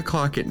 9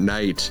 o'clock at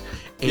night,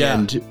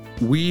 and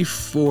we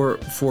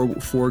forwent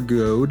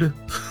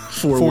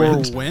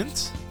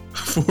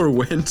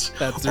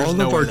all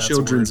no of way our that's a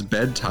children's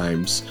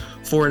bedtimes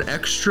for an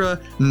extra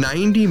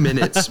 90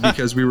 minutes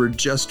because we were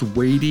just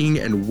waiting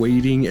and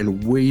waiting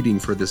and waiting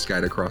for this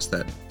guy to cross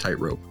that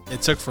tightrope.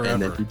 It took forever.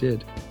 And then he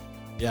did.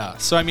 Yeah.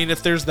 So, I mean,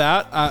 if there's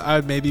that, I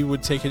maybe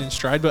would take it in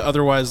stride. But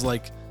otherwise,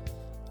 like,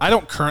 I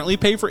don't currently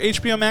pay for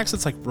HBO Max.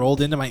 It's like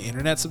rolled into my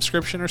internet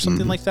subscription or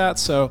something like that.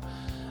 So,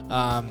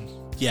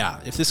 yeah,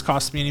 if this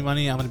costs me any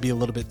money, I'm going to be a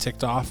little bit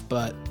ticked off.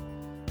 But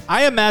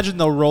I imagine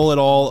they'll roll it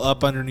all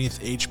up underneath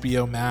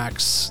HBO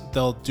Max.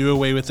 They'll do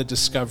away with the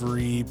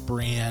Discovery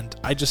brand.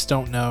 I just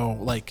don't know.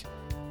 Like,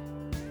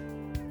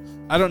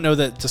 I don't know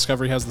that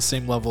Discovery has the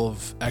same level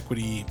of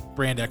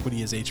brand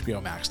equity as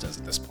HBO Max does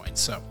at this point.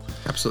 So,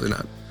 absolutely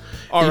not.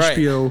 All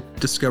HBO right.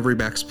 Discovery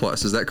Max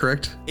Plus, is that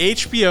correct?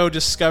 HBO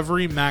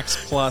Discovery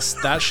Max Plus,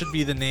 that should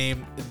be the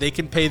name. They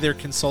can pay their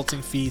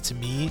consulting fee to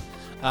me.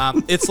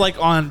 It's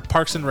like on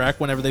Parks and Rec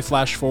whenever they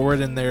flash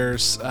forward and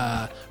there's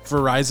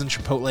Verizon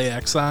Chipotle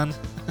X on.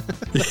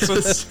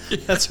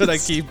 That's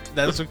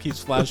what keeps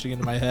flashing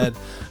into my head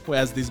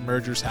as these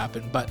mergers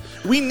happen. But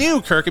we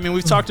knew, Kirk, I mean,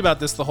 we've talked about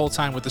this the whole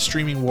time with the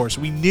streaming wars.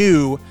 We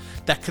knew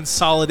that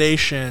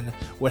consolidation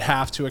would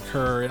have to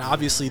occur. And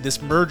obviously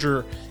this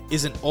merger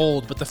isn't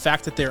old, but the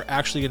fact that they're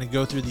actually going to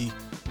go through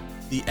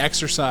the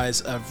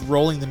exercise of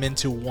rolling them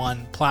into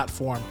one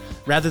platform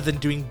rather than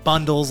doing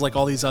bundles like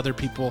all these other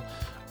people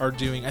are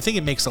doing, I think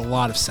it makes a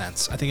lot of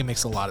sense. I think it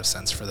makes a lot of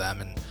sense for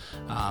them, and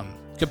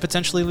could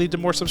potentially lead to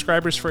more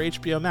subscribers for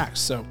HBO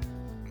Max. So,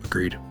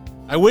 agreed.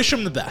 I wish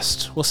them the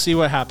best. We'll see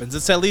what happens.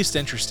 It's at least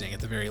interesting, at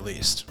the very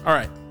least. All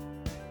right.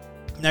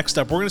 Next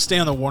up, we're going to stay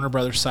on the Warner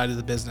Brothers side of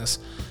the business.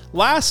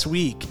 Last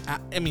week,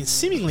 I mean,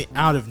 seemingly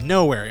out of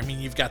nowhere. I mean,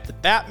 you've got the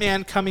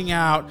Batman coming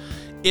out.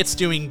 It's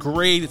doing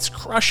great. It's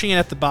crushing it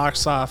at the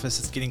box office.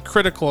 It's getting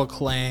critical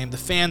acclaim. The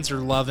fans are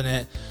loving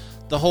it.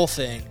 The whole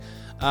thing.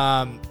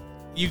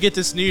 You get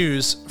this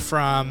news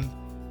from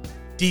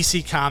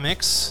DC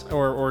Comics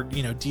or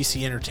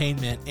DC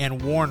Entertainment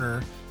and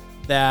Warner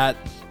that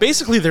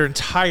basically their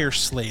entire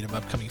slate of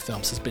upcoming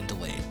films has been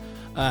delayed.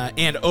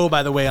 And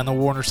by the way, on the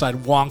Warner side,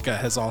 Wonka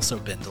has also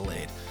been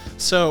delayed.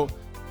 So,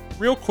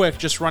 real quick,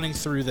 just running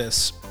through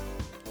this.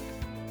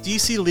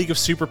 DC League of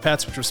Super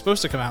Pets, which was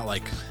supposed to come out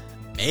like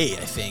May,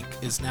 I think,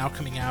 is now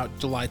coming out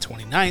July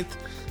 29th.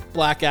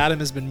 Black Adam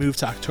has been moved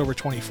to October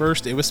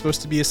 21st. It was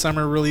supposed to be a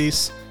summer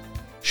release.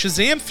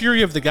 Shazam!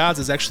 Fury of the Gods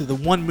is actually the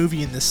one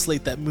movie in this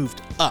slate that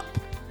moved up.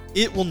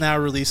 It will now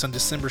release on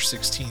December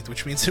 16th,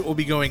 which means it will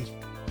be going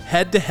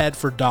head-to-head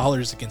for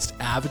dollars against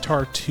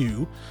Avatar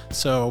 2.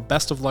 So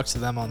best of luck to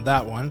them on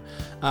that one.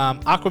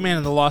 Aquaman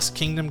and the Lost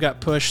Kingdom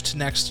got pushed to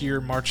next year,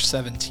 March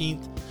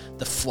 17th.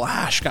 The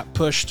Flash got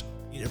pushed,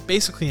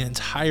 basically an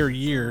entire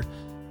year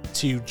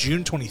to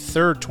June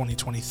 23rd,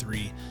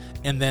 2023.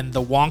 And then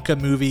the Wonka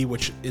movie,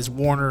 which is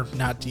Warner,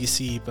 not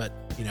DC, but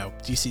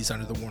DC's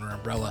under the Warner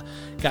umbrella,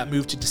 got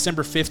moved to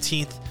December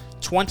 15th,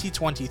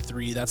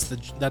 2023. That's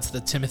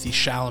the Timothy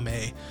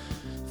Chalamet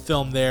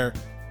film there.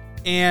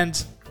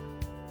 And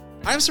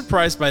I'm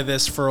surprised by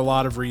this for a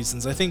lot of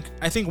reasons. I think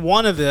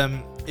one of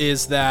them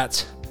is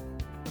that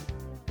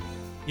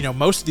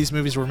most of these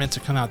movies were meant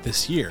to come out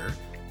this year.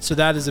 So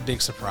that is a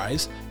big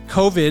surprise.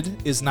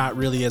 COVID is not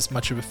really as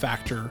much of a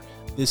factor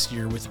this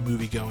year with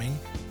movie going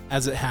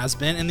as it has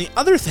been. And the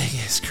other thing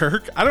is,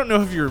 Kirk, I don't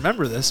know if you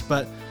remember this,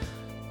 but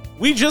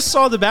we just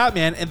saw the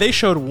Batman and they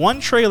showed one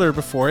trailer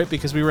before it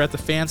because we were at the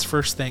fans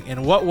first thing.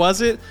 And what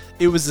was it?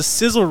 It was a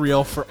sizzle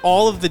reel for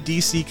all of the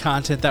DC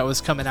content that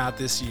was coming out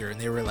this year. And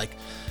they were like,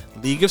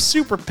 League of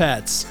Super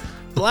Pets,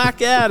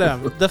 Black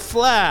Adam, The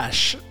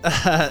Flash,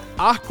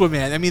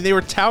 Aquaman. I mean, they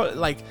were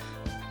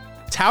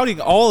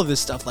touting all of this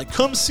stuff. Like,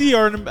 come see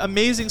our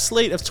amazing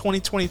slate of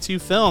 2022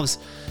 films.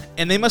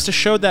 And they must have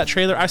showed that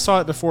trailer. I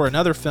saw it before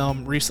another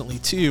film recently,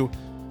 too.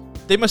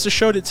 They must have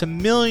showed it to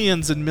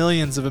millions and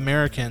millions of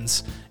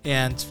Americans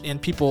and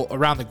people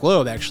around the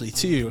globe, actually,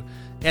 too.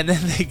 And then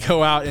they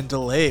go out and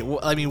delay it.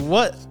 I mean,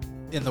 what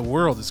in the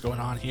world is going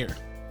on here?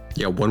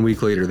 Yeah, 1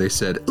 week later, they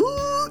said,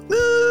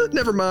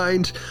 never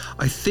mind.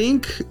 I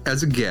think,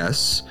 as a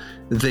guess,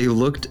 they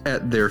looked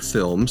at their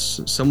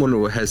films, someone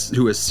who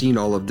has seen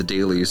all of the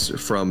dailies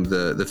from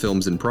the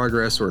films in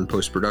progress or in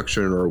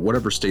post-production or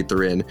whatever state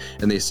they're in,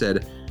 and they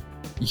said,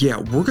 yeah,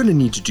 we're going to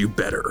need to do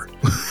better.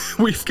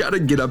 We've got to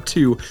get up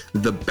to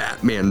the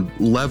Batman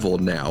level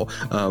now.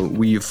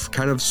 We've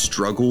kind of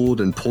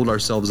struggled and pulled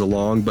ourselves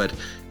along, but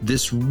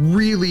this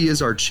really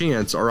is our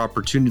chance, our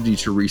opportunity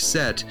to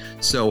reset.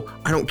 So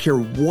I don't care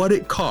what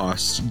it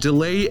costs,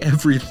 delay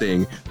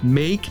everything,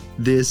 make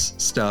this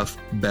stuff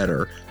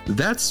better.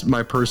 That's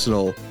my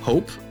personal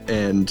hope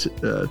and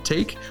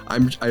take.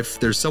 If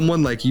there's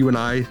someone like you and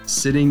I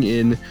sitting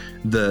in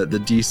the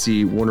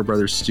DC Warner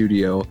Brothers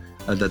studio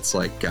that's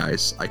like,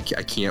 guys, I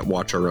can't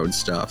watch our own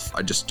stuff.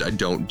 I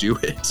don't do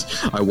it.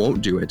 I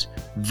won't do it.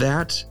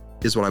 That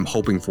is what I'm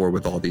hoping for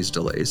with all these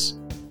delays.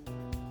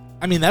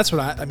 I mean,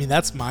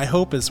 that's my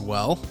hope as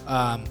well.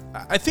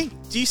 I think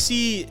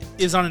DC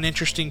is on an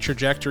interesting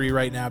trajectory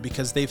right now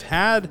because they've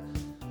had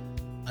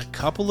a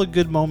couple of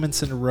good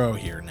moments in a row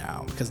here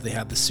now, because they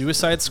had the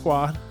Suicide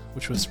Squad,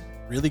 which was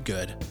really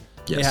good.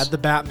 Yes. They had the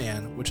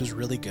Batman, which is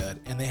really good.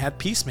 And they had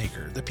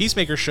Peacemaker, the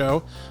Peacemaker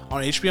show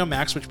on HBO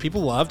Max, which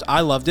people loved.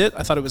 I loved it.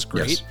 I thought it was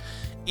great. Yes.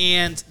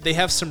 And they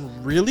have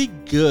some really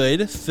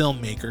good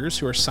filmmakers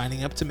who are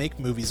signing up to make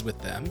movies with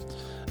them,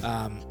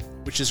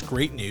 which is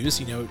great news.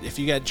 You know, if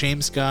you got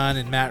James Gunn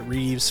and Matt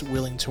Reeves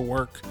willing to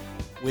work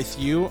with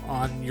you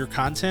on your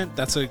content,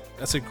 that's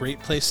a great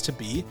place to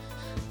be.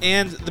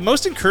 And the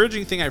most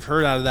encouraging thing I've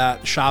heard out of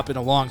that shop in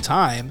a long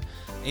time,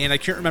 and I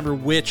can't remember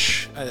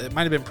which, it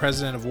might have been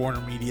president of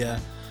Warner Media.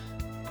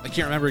 I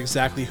can't remember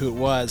exactly who it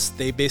was.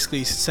 They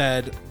basically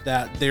said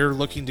that they're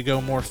looking to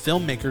go more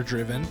filmmaker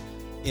driven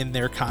in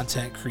their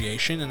content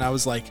creation. And I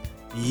was like,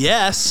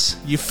 yes,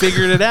 you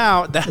figured it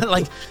out. That,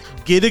 like,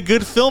 get a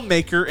good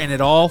filmmaker and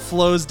it all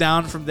flows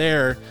down from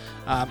there.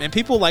 And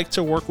people like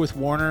to work with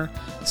Warner.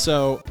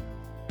 So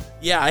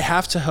yeah, I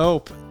have to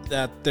hope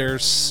that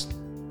there's,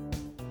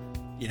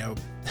 you know,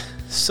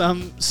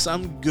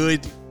 some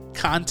good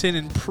content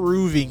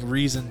improving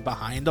reason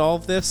behind all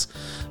of this,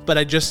 but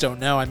I just don't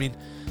know. I mean,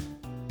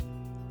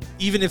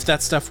 even if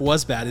that stuff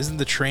was bad, isn't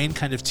the train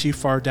kind of too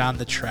far down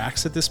the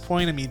tracks at this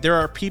point? I mean, there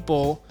are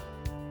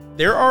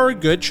a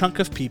good chunk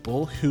of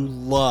people who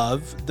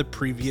love the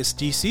previous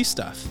DC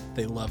stuff.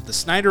 They love the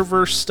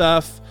Snyderverse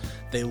stuff.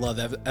 They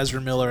love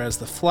Ezra Miller as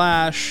the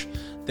Flash.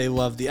 They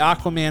love the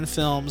Aquaman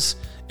films,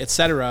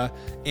 etc.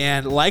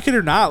 And like it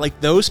or not,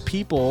 like, those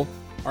people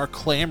are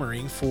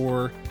clamoring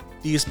for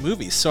these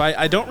movies. So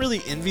I don't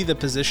really envy the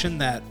position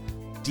that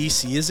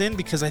DC is in,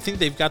 because I think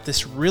they've got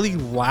this really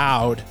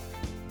loud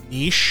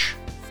niche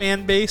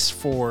fan base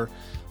for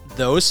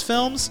those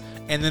films,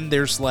 and then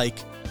there's like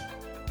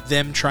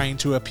them trying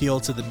to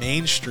appeal to the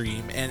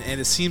mainstream, and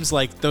it seems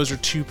like those are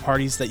two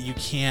parties that you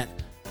can't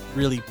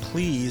really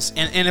please,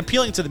 and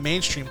appealing to the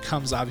mainstream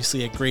comes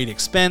obviously at great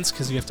expense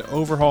because you have to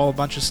overhaul a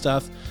bunch of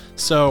stuff.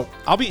 So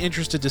I'll be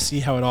interested to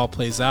see how it all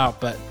plays out,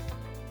 but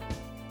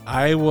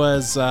I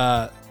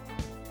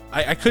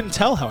couldn't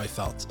tell how I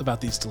felt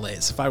about these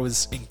delays. If I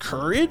was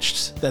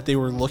encouraged that they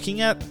were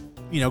looking at,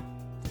 you know,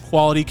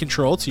 quality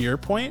control, to your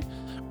point,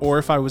 or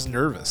if I was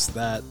nervous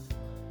that,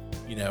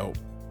 you know,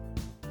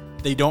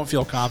 they don't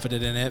feel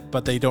confident in it,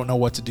 but they don't know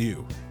what to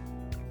do.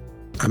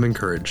 I'm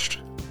encouraged.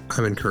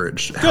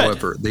 Good.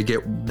 However, they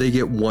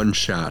get one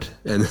shot,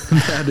 and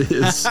that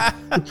is...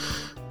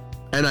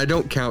 And I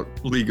don't count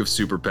League of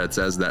Super Pets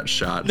as that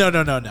shot. No.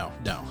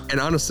 And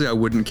honestly, I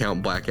wouldn't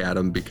count Black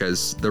Adam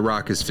because The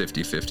Rock is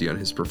 50-50 on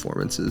his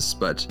performances.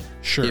 But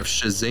sure, if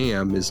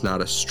Shazam is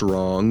not a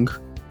strong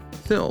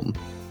film,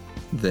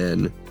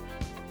 then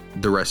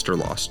the rest are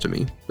lost to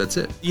me. That's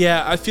it.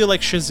 Yeah, I feel like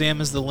Shazam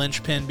is the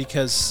linchpin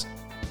because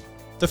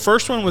the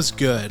first one was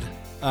good.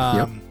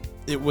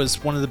 It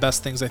was one of the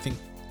best things, I think,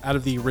 out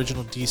of the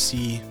original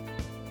DC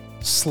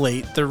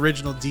slate, the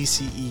original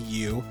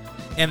DCEU.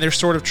 And they're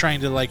sort of trying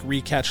to like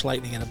recatch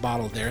lightning in a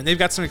bottle there. And they've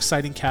got some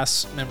exciting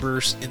cast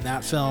members in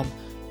that film.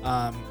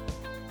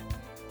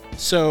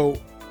 So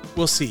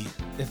we'll see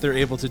if they're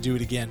able to do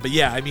it again. But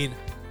yeah, I mean,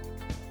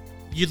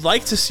 you'd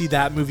like to see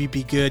that movie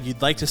be good.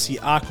 You'd like to see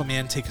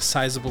Aquaman take a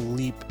sizable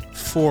leap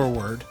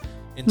forward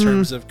in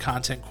terms of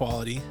content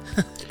quality.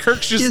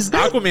 Kirk's just,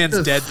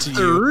 Aquaman's dead to you.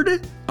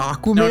 Third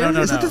Aquaman?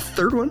 No. Is that the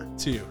third one?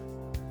 2.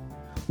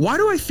 Why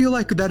do I feel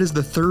like that is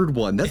the third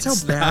one? That's how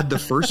bad the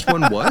first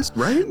one was,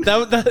 right?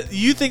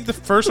 You think the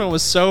first one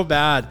was so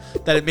bad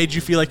that it made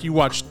you feel like you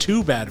watched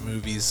 2 bad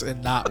movies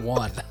and not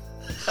one.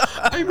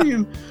 I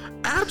mean,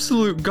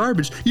 absolute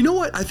garbage. You know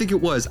what? I think it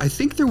was. I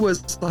think there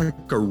was like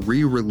a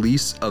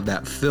re-release of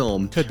that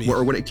film. Could be.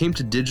 Or when it came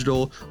to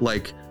digital,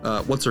 like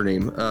what's her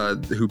name?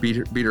 Who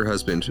beat her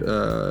husband?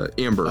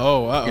 Amber.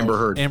 Amber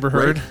Heard. Amber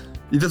Heard. Right?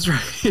 That's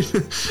right.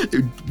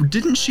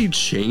 Didn't she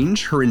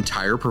change her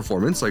entire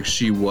performance? Like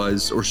she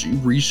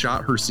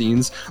reshot her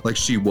scenes like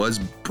she was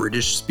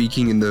British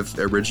speaking in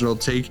the original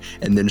take,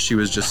 and then she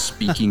was just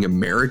speaking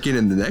American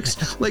in the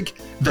next. Like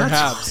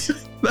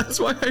that's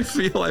why I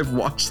feel I've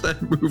watched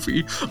that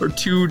movie or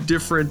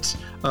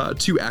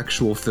two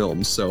actual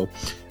films. So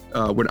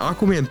when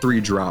Aquaman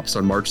 3 drops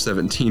on March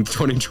 17th,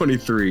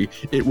 2023,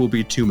 it will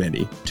be too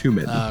many.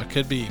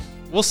 Could be.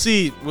 We'll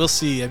see.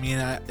 I mean,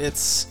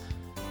 it's.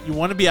 You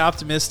want to be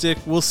optimistic.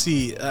 We'll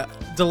see.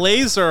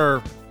 Delays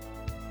are...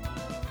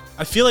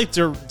 I feel like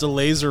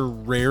delays are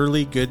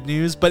rarely good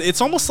news, but it's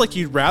almost like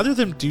you'd rather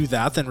them do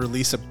that than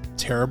release a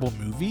terrible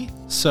movie.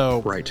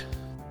 So right.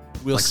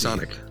 We'll like see.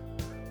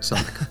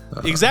 Sonic.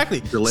 Exactly.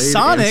 Delayed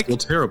Sonic, and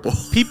still terrible.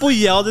 People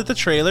yelled at the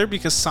trailer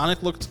because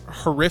Sonic looked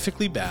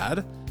horrifically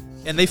bad,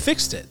 and they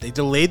fixed it. They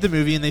delayed the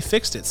movie and they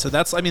fixed it. So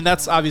that's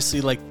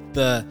obviously like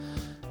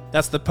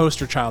that's the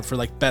poster child for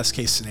like best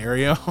case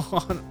scenario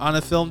on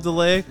a film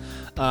delay.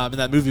 And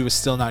that movie was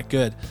still not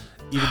good,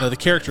 even though the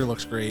character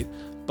looks great.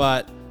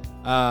 But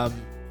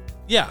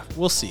yeah,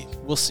 we'll see.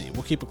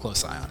 We'll keep a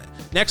close eye on it.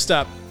 Next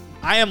up,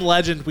 I Am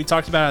Legend. We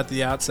talked about it at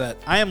the outset.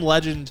 I Am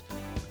Legend,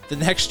 the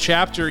next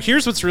chapter.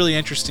 Here's what's really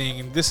interesting,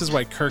 and this is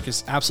why Kirk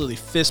is absolutely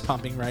fist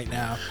pumping right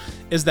now,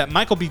 is that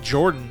Michael B.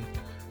 Jordan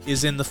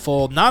is in the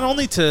fold, not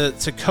only to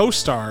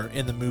co-star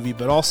in the movie,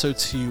 but also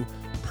to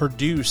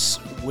produce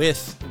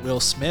with Will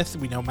Smith.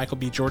 We know Michael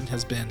B. Jordan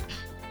has been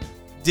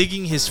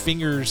digging his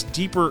fingers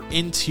deeper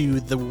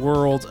into the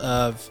world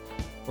of,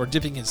 or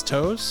dipping his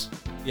toes.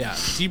 Yeah,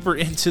 deeper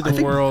into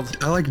the world.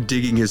 I like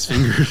digging his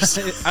fingers.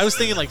 I was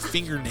thinking like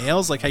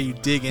fingernails, like how you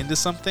dig into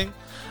something.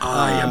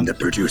 I am the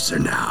producer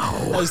now.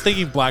 I was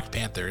thinking Black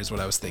Panther is what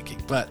I was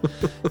thinking, but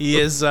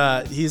he's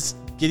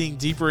getting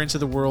deeper into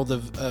the world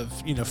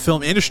of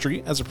film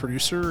industry as a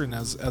producer and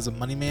as a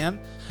money man.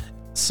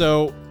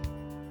 So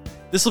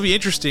this will be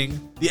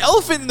interesting. The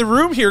elephant in the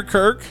room here,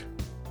 Kirk,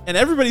 and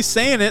everybody's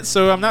saying it,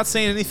 so I'm not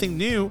saying anything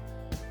new.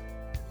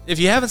 If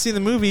you haven't seen the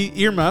movie,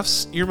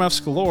 earmuffs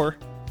galore.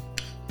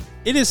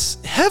 It is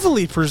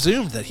heavily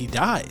presumed that he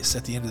dies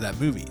at the end of that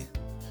movie.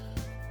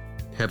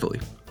 Heavily.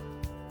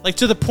 Like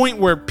to the point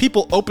where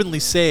people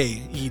openly say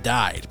he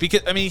died.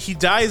 Because, I mean, he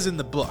dies in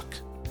the book.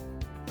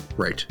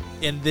 Right.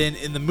 And then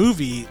in the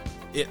movie,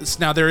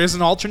 now there is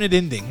an alternate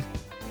ending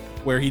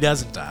where he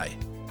doesn't die.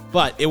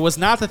 But it was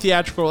not the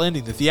theatrical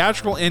ending. The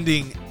theatrical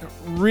ending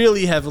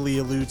really heavily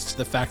alludes to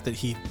the fact that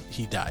he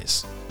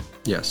dies.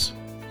 Yes.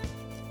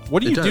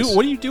 What do you do?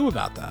 What do you do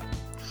about that?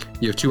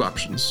 You have two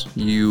options.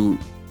 You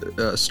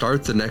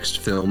start the next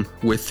film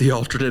with the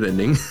alternate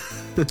ending.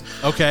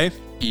 Okay.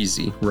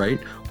 Easy, right?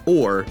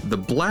 Or the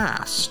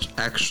blast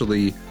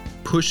actually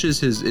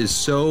pushes it has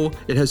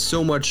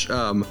so much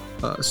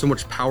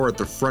power at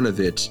the front of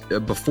it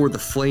before the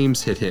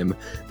flames hit him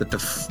that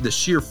the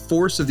sheer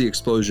force of the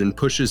explosion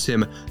pushes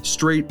him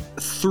straight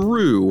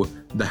through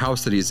the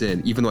house that he's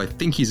in, even though I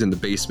think he's in the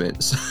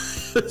basement.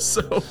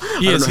 So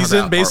he's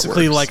in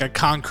basically like a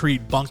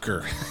concrete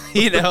bunker.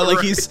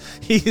 Like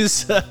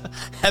he's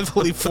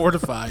heavily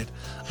fortified.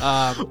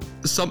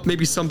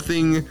 Maybe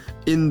something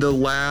in the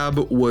lab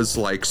was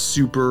like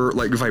super,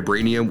 like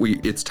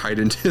vibranium. It's tied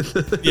into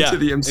the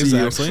MCU,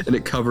 exactly. And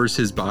it covers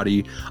his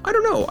body. I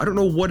don't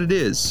know what it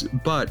is,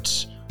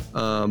 but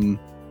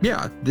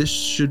this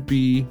should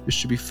be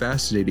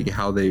fascinating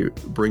how they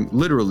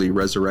literally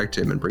resurrect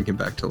him and bring him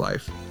back to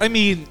life. I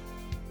mean,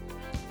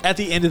 at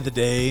the end of the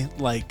day,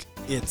 like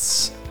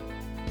it's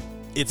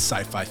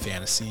sci-fi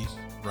fantasy.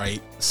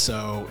 Right,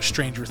 so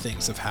stranger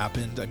things have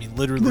happened. I mean,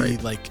 literally,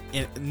 like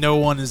no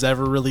one is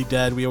ever really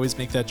dead. We always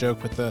make that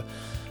joke with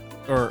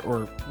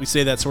or we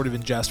say that sort of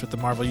in jest with the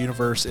Marvel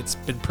Universe. It's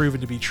been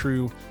proven to be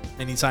true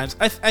many times.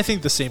 I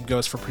think the same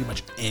goes for pretty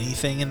much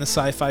anything in the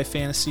sci-fi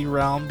fantasy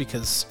realm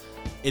because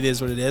it is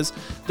what it is.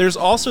 There's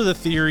also the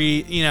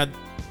theory,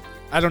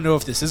 I don't know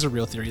if this is a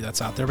real theory that's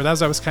out there, but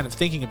as I was kind of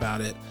thinking about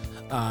it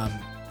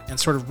and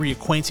sort of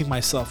reacquainting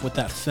myself with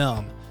that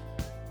film,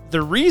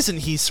 the reason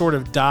he sort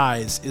of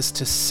dies is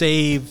to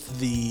save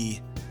the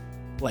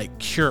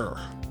cure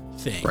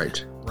thing.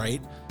 Right.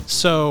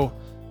 So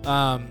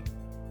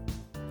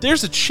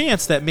there's a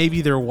chance that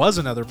maybe there was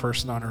another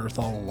person on Earth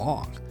all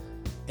along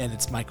and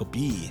it's Michael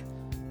B.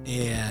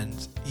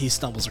 And he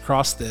stumbles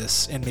across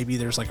this and maybe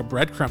there's like a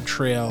breadcrumb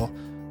trail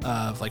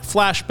of like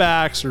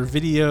flashbacks or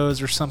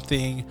videos or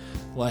something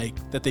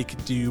like that they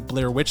could do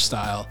Blair Witch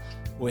style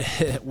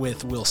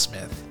with Will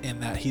Smith, and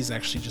that he's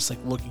actually just like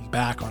looking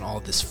back on all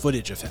this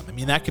footage of him. I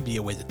mean, that could be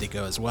a way that they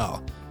go as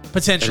well,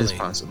 potentially. That is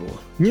possible.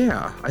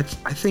 Yeah, I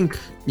think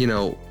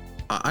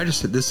I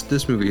just said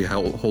this movie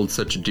holds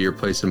such a dear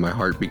place in my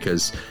heart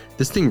because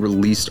this thing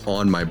released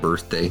on my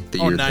birthday, the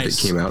year that it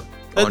came out.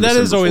 That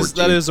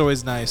is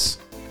always nice.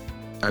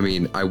 I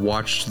mean, I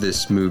watched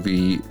this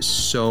movie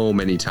so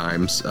many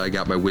times. I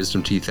got my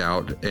wisdom teeth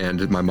out,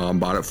 and my mom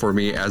bought it for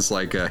me as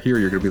like, here,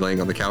 you're going to be laying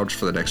on the couch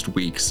for the next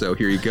week. So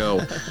here you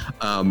go.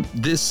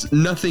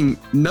 Nothing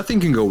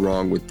can go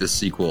wrong with this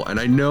sequel. And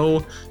I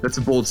know that's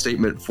a bold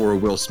statement for a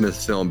Will Smith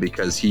film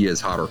because he is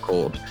hot or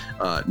cold,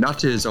 not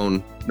to his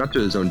own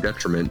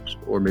detriment,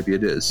 or maybe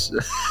it is.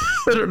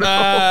 I don't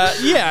know.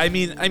 Yeah, I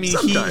mean,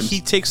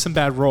 he takes some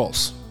bad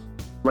roles.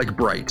 Like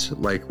Bright,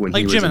 like when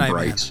he was Gemini in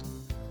Bright.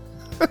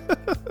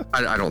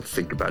 I don't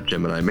think about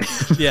Gemini Man.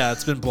 Yeah,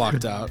 it's been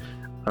blocked out.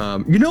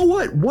 You know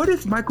what? What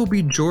if Michael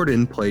B.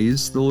 Jordan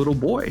plays the little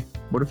boy?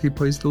 What if he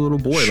plays the little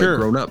boy, Sure. like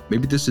grown up?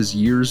 Maybe this is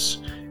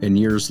years and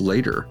years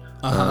later.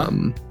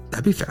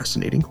 That'd be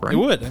fascinating, right? It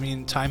would. I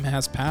mean, time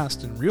has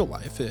passed in real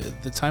life.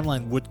 The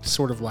timeline would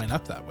sort of line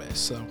up that way.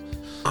 So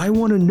I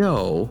want to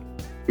know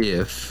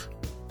if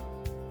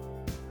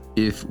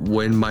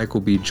when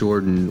Michael B.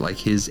 Jordan, like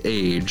his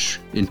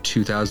age in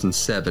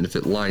 2007, if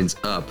it lines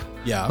up.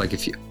 Yeah. Like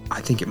I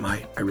think it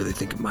might. I really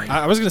think it might.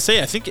 I was going to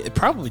say, I think it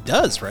probably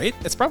does, right?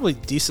 It's probably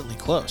decently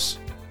close.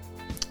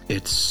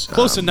 It's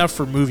close enough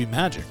for movie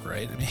magic,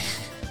 right? I mean,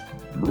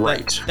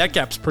 right. That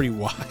gap's pretty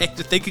wide.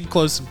 They can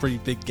close some pretty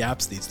big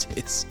gaps these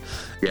days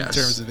in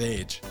terms of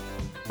age.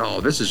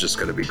 Oh, this is just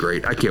going to be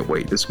great. I can't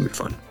wait. This is going to be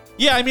fun.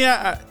 Yeah, I mean,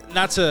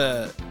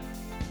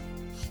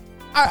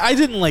 I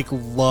didn't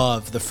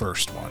love the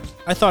first one.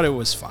 I thought it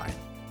was fine.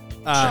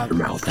 Shut your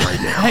mouth right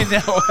now. I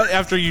know.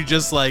 After you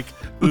just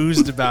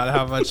oozed about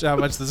how much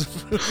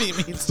this movie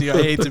means to you.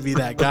 I hate to be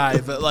that guy,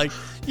 but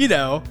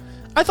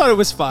I thought it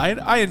was fine.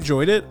 I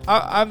enjoyed it.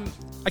 I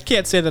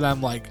can't say that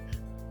I'm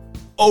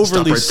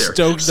overly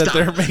stoked that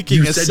they're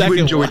making a second one.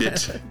 You enjoyed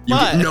it. You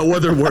get no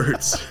other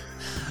words.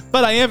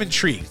 But I am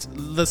intrigued.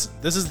 Listen,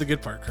 this is the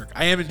good part, Kirk.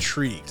 I am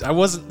intrigued.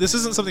 This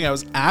isn't something I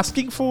was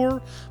asking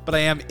for, but I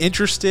am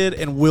interested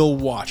and will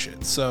watch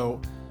it. So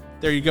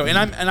there you go. And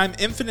I'm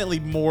infinitely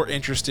more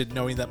interested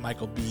knowing that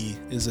Michael B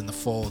is in the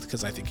fold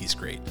because I think he's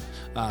great.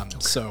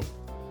 So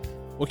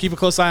we'll keep a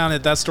close eye on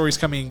it. That story's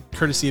coming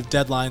courtesy of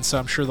Deadline, so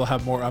I'm sure they'll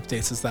have more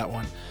updates as that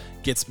one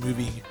gets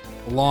moving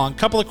along.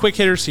 Couple of quick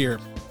hitters here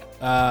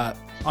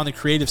on the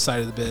creative side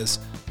of the biz.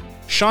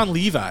 Sean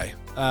Levi,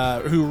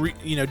 who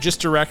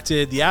just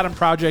directed The Adam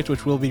Project,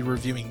 which we'll be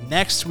reviewing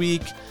next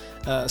week,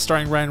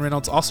 starring Ryan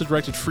Reynolds. Also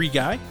directed Free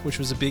Guy, which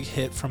was a big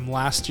hit from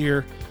last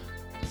year.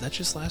 Was that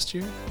just last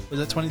year? Was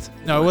that 20?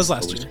 No, it was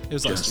last year. It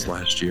was just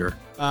last year.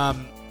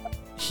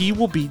 He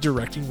will be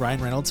directing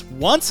Ryan Reynolds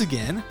once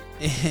again,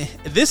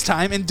 this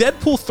time in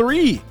Deadpool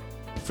 3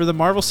 for the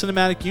Marvel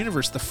Cinematic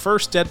Universe, the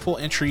first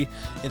Deadpool entry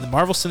in the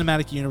Marvel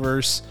Cinematic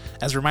Universe.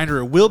 As a reminder,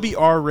 it will be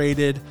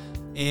R-rated.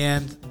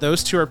 And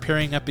those two are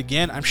pairing up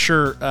again. I'm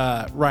sure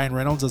Ryan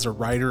Reynolds, as a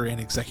writer and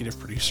executive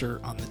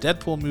producer on the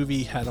Deadpool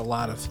movie, had a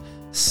lot of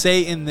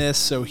say in this,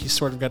 so he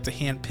sort of got to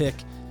handpick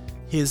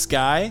his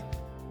guy.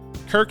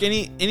 Kirk,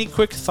 any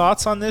quick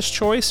thoughts on this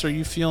choice? Are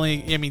you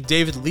feeling? I mean,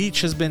 David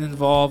Leitch has been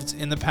involved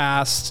in the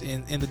past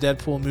in the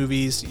Deadpool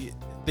movies.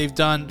 They've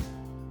done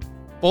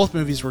both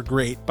movies were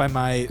great by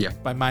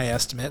my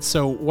estimate.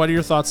 So, what are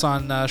your thoughts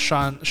on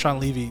Sean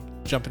Levy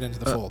jumping into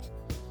the fold?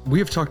 We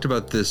have talked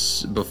about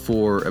this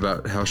before,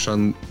 about how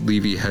Sean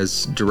Levy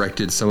has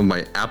directed some of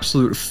my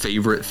absolute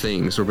favorite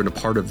things, or been a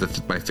part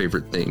of my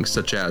favorite things,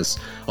 such as,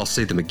 I'll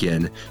say them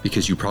again,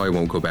 because you probably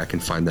won't go back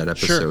and find that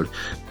episode. Sure.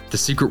 The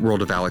Secret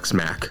World of Alex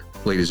Mack,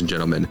 ladies and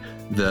gentlemen.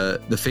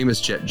 The famous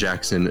Jet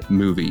Jackson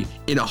movie,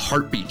 In a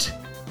Heartbeat.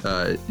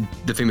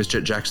 The famous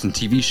Jet Jackson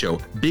TV show,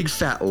 Big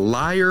Fat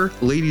Liar,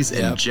 ladies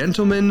and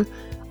gentlemen.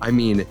 I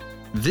mean,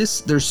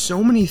 there's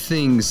so many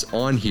things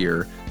on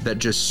here that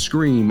just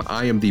scream,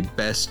 I am the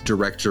best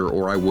director,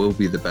 or I will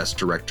be the best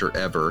director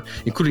ever,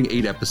 including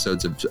 8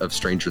 episodes of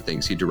Stranger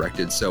Things he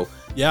directed. So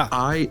yeah,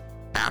 I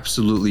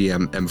absolutely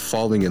am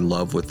falling in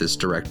love with this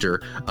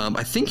director.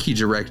 I think he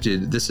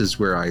directed This Is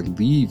Where I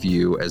Leave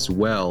You as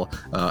well.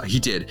 He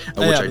did,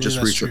 which I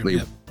just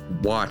recently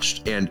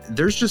watched. And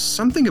there's just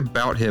something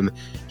about him.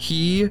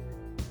 He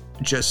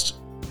just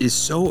is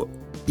so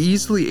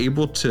easily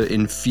able to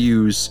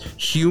infuse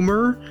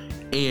humor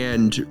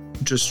and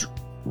just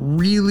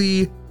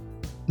really,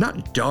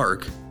 not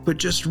dark, but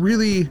just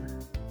really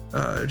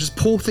just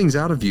pull things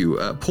out of you,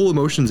 pull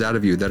emotions out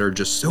of you that are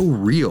just so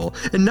real.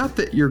 And not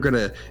that you're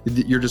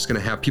just gonna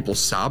have people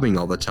sobbing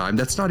all the time.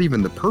 That's not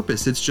even the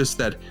purpose. It's just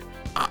that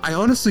I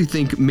honestly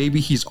think maybe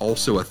he's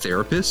also a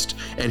therapist,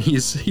 and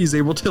he's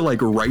able to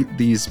write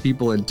these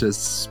people into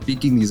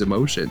speaking these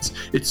emotions.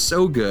 It's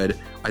so good.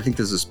 I think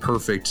this is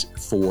perfect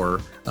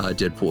for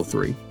Deadpool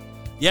 3.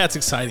 Yeah, it's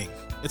exciting.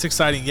 It's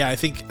exciting. Yeah, I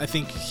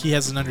think he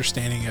has an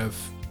understanding of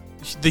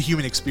the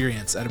human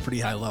experience at a pretty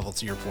high level,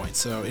 to your point.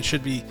 So it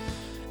should be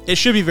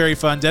very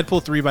fun.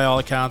 Deadpool 3, by all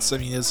accounts, I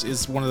mean,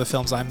 is one of the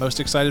films I'm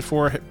most excited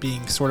for,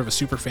 being sort of a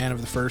super fan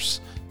of the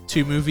first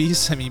 2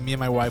 movies. I mean, me and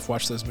my wife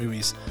watch those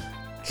movies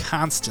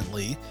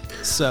constantly.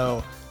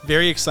 So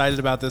very excited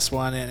about this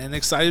one, and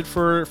excited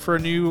for a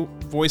new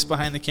voice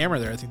behind the camera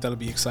there. I think that'll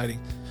be exciting.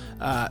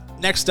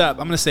 Next up,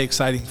 I'm going to say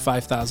exciting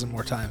 5,000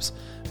 more times.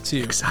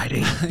 Too.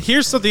 Exciting.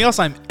 Here's something else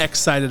I'm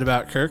excited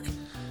about, Kirk.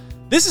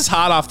 This is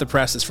hot off the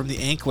presses from the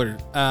Ankler,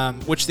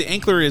 which the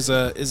Ankler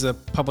is a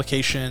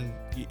publication.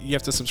 You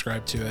have to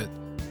subscribe to it.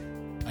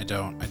 I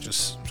don't. I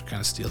just kind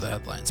of steal the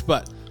headlines,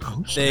 but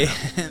they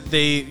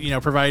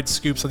provide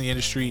scoops on the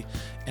industry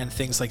and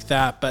things like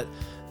that. But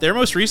their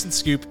most recent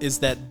scoop is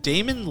that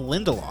Damon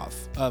Lindelof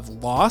of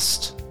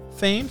Lost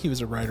fame, he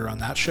was a writer on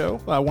that show,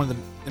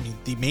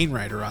 the main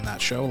writer on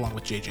that show, along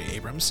with J.J.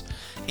 Abrams,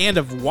 and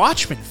of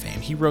Watchmen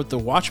fame, he wrote the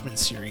Watchmen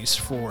series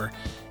for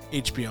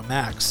HBO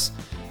Max,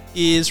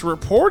 is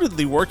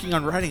reportedly working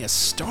on writing a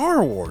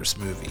Star Wars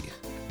movie.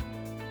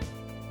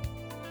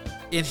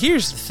 And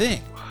here's the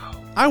thing.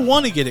 I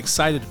want to get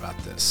excited about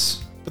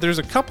this, but there's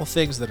a couple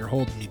things that are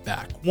holding me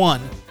back.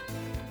 One,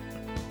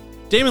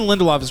 Damon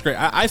Lindelof is great.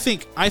 I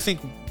think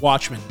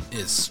Watchmen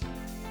is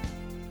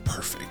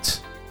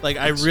perfect. Like,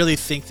 I really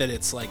think that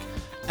it's like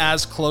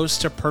as close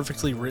to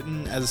perfectly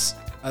written as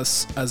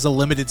a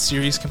limited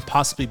series can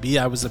possibly be.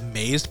 I was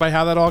amazed by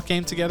how that all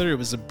came together. It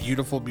was a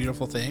beautiful,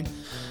 beautiful thing.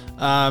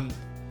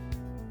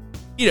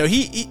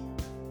 He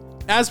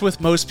as with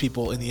most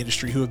people in the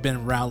industry who have been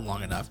around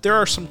long enough, there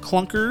are some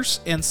clunkers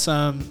and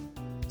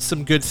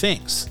some good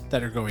things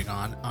that are going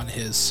on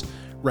his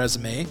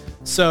resume.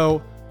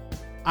 So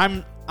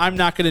I'm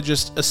not going to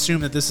just assume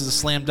that this is a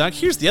slam dunk.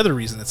 Here's the other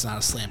reason it's not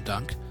a slam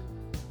dunk.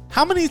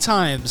 How many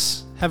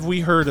times have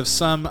we heard of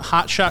some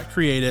hotshot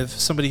creative,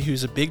 somebody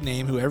who's a big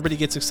name, who everybody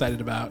gets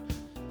excited about,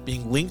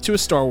 being linked to a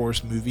Star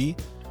Wars movie,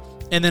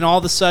 and then all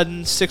of a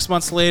sudden, 6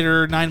 months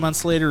later, 9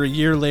 months later, a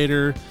year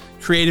later,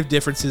 creative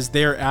differences,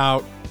 they're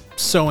out,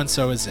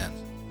 so-and-so is in.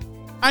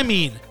 I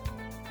mean,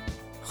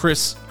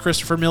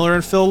 Christopher Miller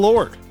and Phil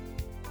Lord,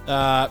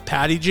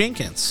 Patty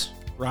Jenkins,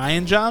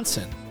 Rian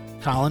Johnson,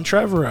 Colin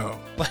Trevorrow.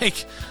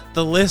 Like,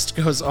 the list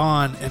goes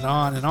on and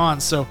on and on.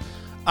 So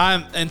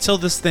until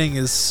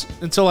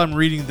I'm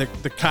reading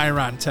the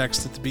Chiron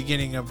text at the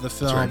beginning of the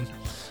film,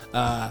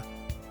 right.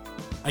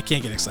 I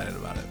can't get excited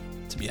about it,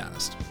 to be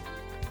honest.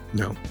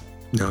 No.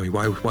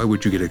 Why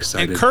would you get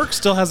excited? And Kirk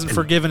still hasn't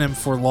forgiven him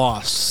for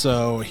Lost,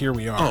 so here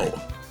we are.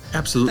 Oh,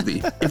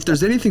 absolutely. If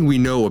there's anything we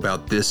know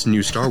about this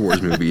new Star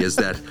Wars movie is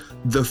that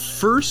the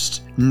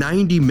first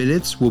 90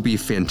 minutes will be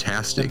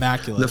fantastic.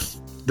 Immaculate.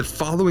 The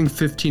following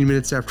 15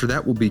 minutes after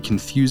that will be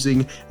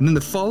confusing, and then the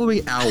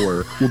following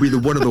hour will be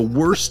one of the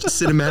worst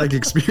cinematic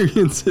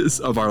experiences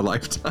of our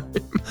lifetime.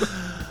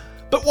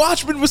 But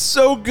Watchmen was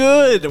so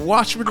good.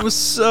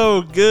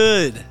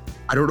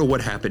 I don't know what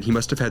happened. He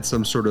must have had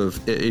some sort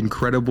of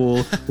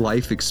incredible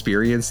life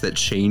experience that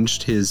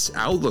changed his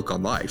outlook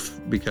on life,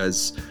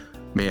 because,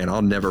 man,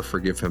 I'll never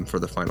forgive him for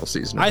the final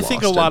season of Lost. I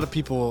think a lot of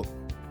people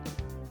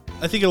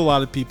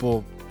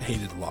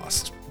hated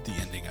Lost, the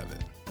ending of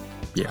it.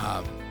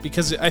 Yeah.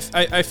 Because I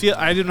feel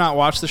I did not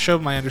watch the show.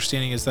 My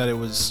understanding is that it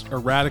was a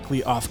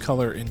radically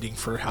off-color ending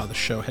for how the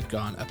show had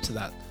gone up to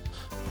that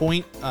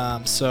point.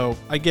 So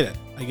I get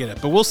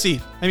it. But we'll see.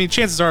 I mean,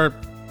 chances are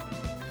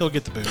he'll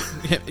get the boot.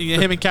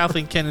 Him and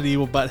Kathleen Kennedy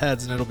will butt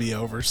heads and it'll be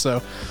over.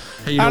 So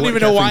hey, I don't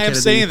even know why I'm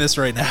saying this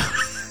right now.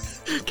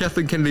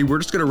 Kathleen Kennedy, we're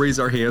just going to raise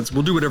our hands.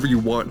 We'll do whatever you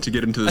want to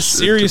get into the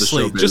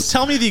seriously, to the just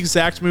tell me the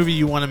exact movie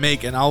you want to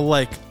make, and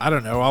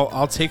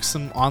I'll take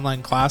some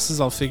online classes.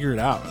 I'll figure it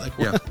out. Like,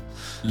 yeah.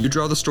 You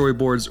draw the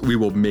storyboards, we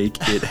will make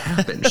it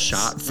happen.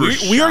 Shot for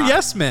shot. We are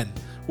yes men.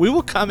 We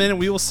will come in and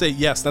we will say,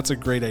 yes, that's a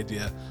great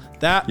idea.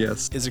 That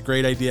is a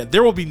great idea.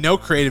 There will be no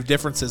creative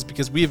differences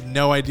because we have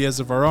no ideas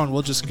of our own.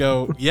 We'll just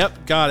go,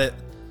 yep, got it.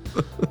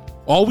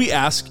 All we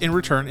ask in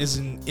return is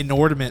an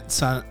inordinate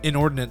sum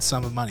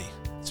of money.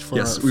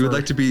 We would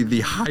like to be the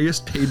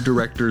highest paid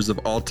directors of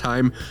all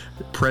time,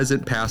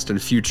 present, past,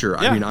 and future.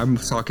 Yeah. I mean, I'm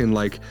talking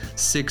like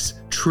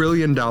 $6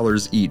 trillion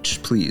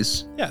each,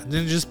 please. Yeah,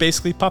 then just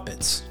basically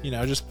puppets.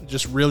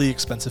 Just really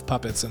expensive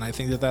puppets, and I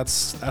think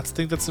that's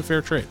a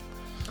fair trade.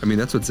 I mean,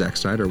 that's what Zack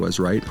Snyder was,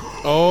 right?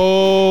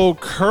 Oh,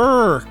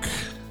 Kirk,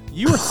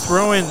 you were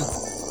throwing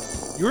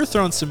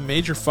some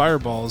major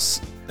fireballs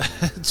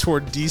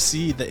toward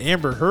DC. The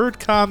Amber Heard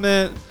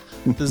comment,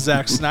 the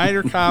Zack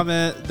Snyder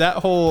comment,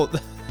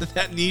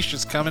 that niche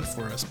is coming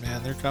for us,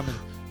 man. They're coming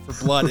for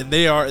blood, and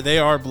they are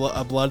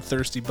a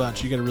bloodthirsty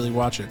bunch. You got to really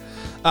watch it.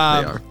 They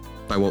are.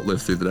 I won't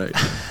live through the night.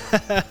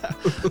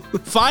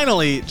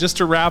 Finally, just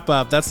to wrap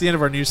up, that's the end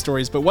of our news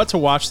stories. But what to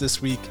watch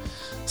this week?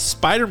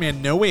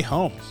 Spider-Man: No Way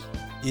Home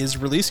is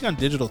releasing on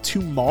digital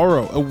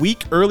tomorrow, a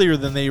week earlier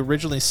than they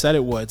originally said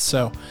it would.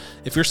 So,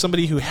 if you're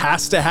somebody who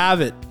has to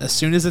have it as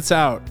soon as it's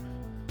out,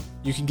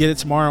 you can get it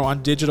tomorrow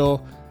on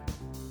digital.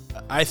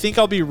 I think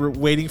I'll be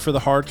waiting for the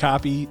hard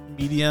copy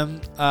medium.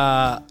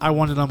 I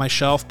want it on my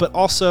shelf, but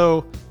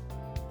also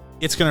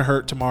it's going to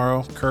hurt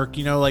tomorrow, Kirk.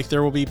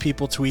 There will be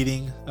people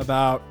tweeting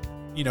about,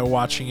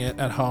 watching it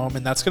at home,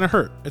 and that's going to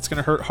hurt. It's going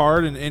to hurt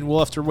hard, and we'll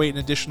have to wait an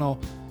additional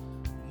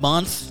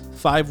month,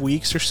 5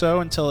 weeks or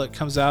so until it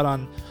comes out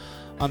on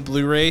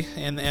Blu-ray,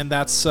 and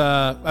that's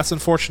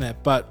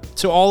unfortunate. But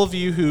to all of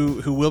you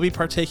who will be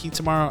partaking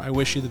tomorrow, I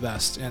wish you the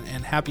best, and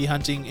happy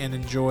hunting, and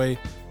enjoy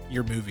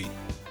your movie.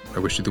 I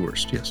wish you the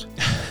worst, yes.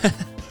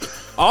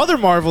 Other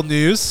Marvel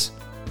news.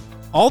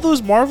 All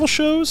those Marvel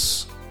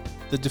shows,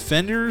 the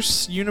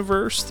Defenders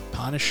universe, the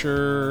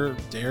Punisher,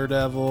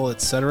 Daredevil,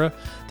 etc.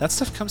 That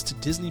stuff comes to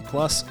Disney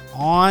Plus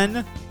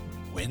on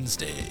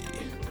Wednesday,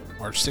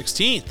 March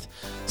 16th.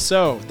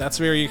 So that's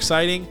very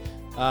exciting.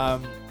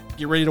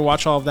 Get ready to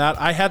watch all of that.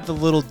 I had the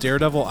little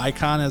Daredevil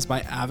icon as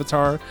my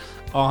avatar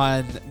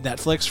on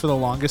Netflix for the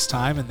longest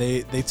time, and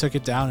they took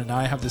it down, and now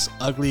I have this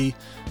ugly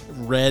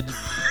red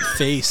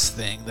face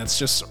thing that's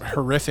just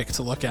horrific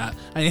to look at.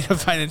 I need to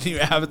find a new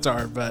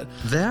avatar, but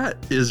that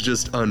is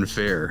just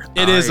unfair.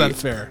 It is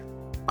unfair.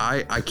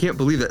 I can't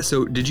believe that.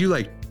 So did you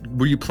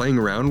were you playing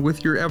around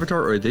with your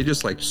avatar, or they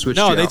just switched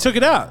No, you they out? took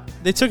it out.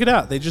 They took it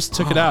out. They just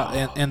took it out,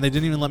 and they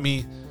didn't even let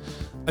me.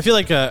 I feel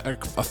like a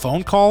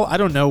phone call. I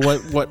don't know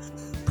what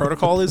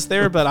protocol is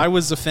there, but I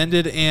was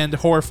offended and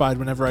horrified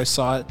whenever I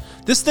saw it.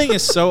 This thing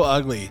is so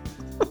ugly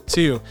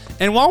too.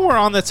 And while we're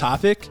on the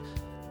topic,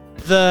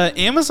 the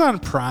Amazon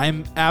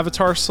Prime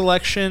avatar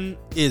selection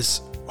is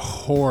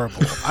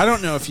horrible. I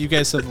don't know if you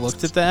guys have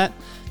looked at that.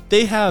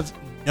 They have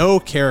no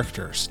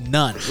characters,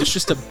 none. It's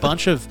just a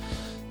bunch of,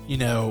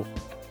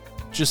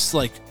 just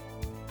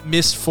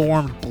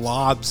misformed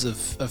blobs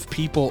of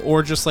people,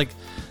 or just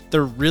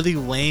the really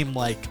lame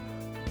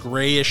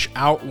grayish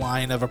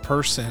outline of a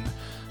person.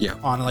 Yeah.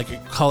 On a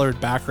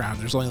colored background.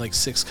 There's only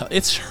 6 colors.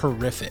 It's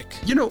horrific.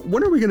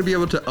 When are we going to be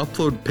able to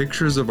upload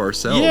pictures of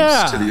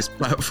ourselves to these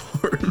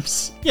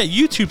platforms? Yeah,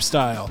 YouTube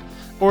style.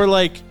 Or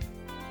I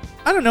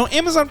don't know,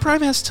 Amazon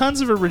Prime has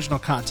tons of original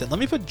content. Let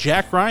me put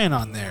Jack Ryan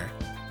on there.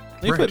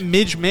 Let me put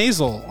Midge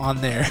Maisel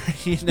on there.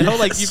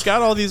 Yes. You've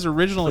got all these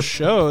original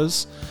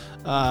shows.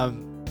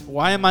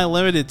 Why am I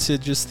limited to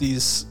just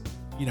these,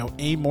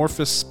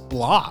 amorphous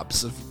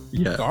blobs of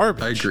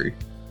garbage? I agree.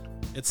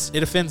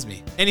 It offends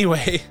me.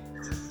 Anyway,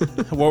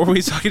 what were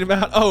we talking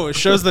about? Oh,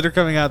 shows that are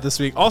coming out this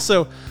week.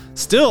 Also,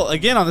 still,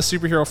 again, on the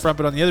superhero front,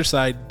 but on the other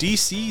side,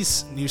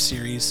 DC's new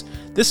series.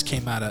 This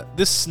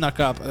snuck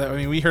up. I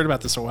mean, we heard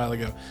about this a while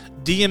ago.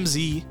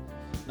 DMZ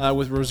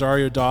with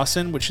Rosario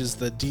Dawson, which is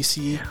the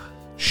DC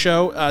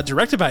show,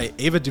 directed by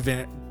Ava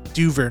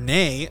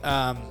DuVernay,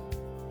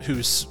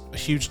 whose a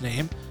huge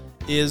name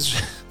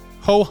is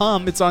ho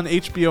hum. It's on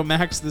HBO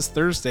Max this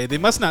Thursday. They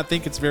must not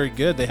think it's very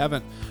good. They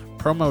haven't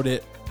promoted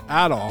it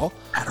at all.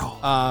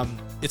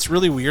 It's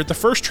really weird. The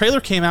first trailer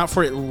came out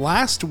for it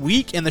last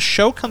week, and the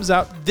show comes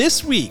out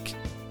this week.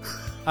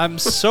 I'm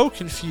so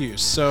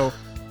confused. So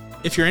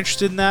if you're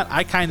interested in that,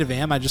 I kind of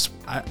am. I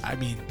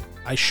mean,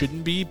 I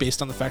shouldn't be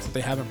based on the fact that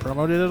they haven't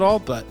promoted it at all,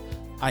 but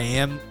I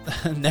am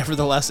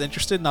nevertheless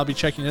interested, and I'll be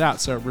checking it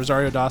out. So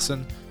Rosario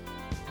Dawson,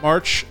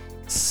 March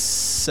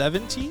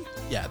 17th?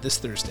 Yeah, this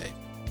Thursday.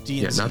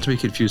 DMZ. Yeah, not to be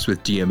confused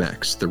with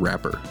DMX, the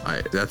rapper.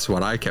 That's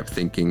what I kept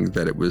thinking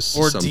that it was.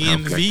 Or somehow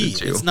DMV.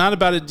 to. It's not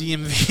about a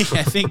DMV.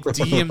 I think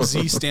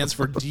DMZ stands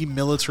for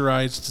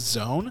Demilitarized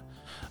Zone.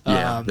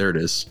 Yeah, there it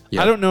is.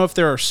 Yeah. I don't know if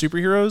there are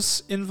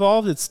superheroes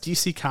involved. It's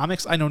DC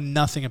Comics. I know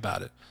nothing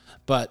about it,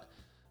 but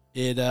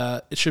it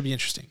should be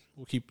interesting.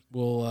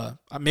 We'll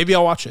maybe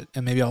I'll watch it,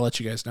 and maybe I'll let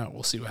you guys know.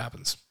 We'll see what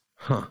happens.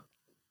 Huh.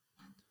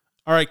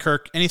 All right,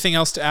 Kirk. Anything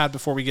else to add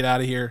before we get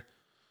out of here?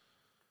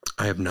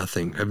 I have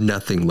nothing. I have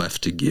nothing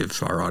left to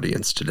give our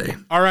audience today.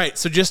 All right.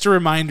 So just a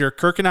reminder,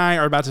 Kirk and I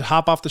are about to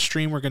hop off the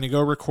stream. We're going to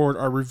go record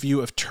our review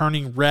of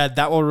Turning Red.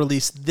 That will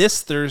release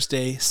this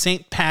Thursday,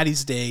 St.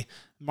 Patty's Day,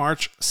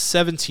 March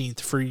 17th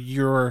for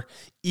your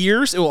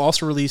ears. It will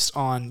also release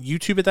on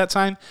YouTube at that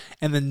time.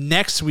 And then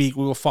next week,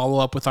 we will follow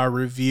up with our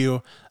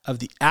review of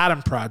The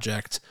Adam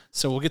Project.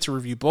 So we'll get to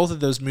review both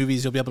of those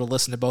movies. You'll be able to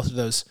listen to both of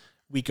those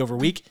week over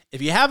week.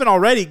 If you haven't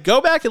already,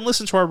 go back and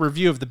listen to our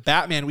review of The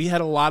Batman. We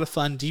had a lot of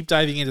fun deep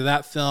diving into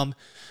that film.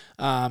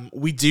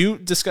 We do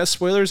discuss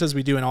spoilers as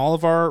we do in all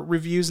of our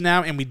reviews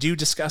now, and we do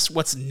discuss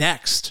what's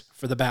next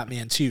for The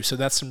Batman too. So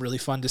that's some really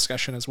fun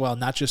discussion as well.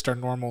 Not just our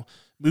normal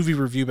movie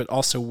review, but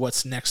also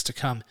what's next to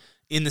come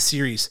in the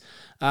series.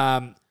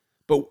 But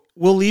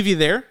we'll leave you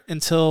there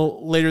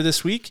until later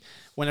this week,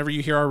 whenever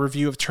you hear our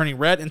review of Turning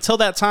Red. Until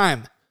that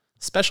time,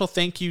 special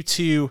thank you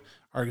to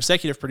our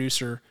executive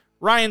producer,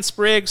 Ryan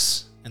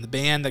Spriggs, and the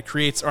band that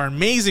creates our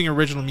amazing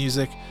original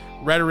music,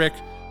 Rhetoric.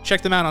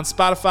 Check them out on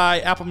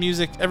Spotify, Apple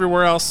Music,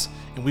 everywhere else,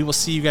 and we will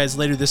see you guys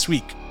later this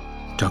week.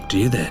 Talk to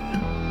you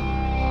then.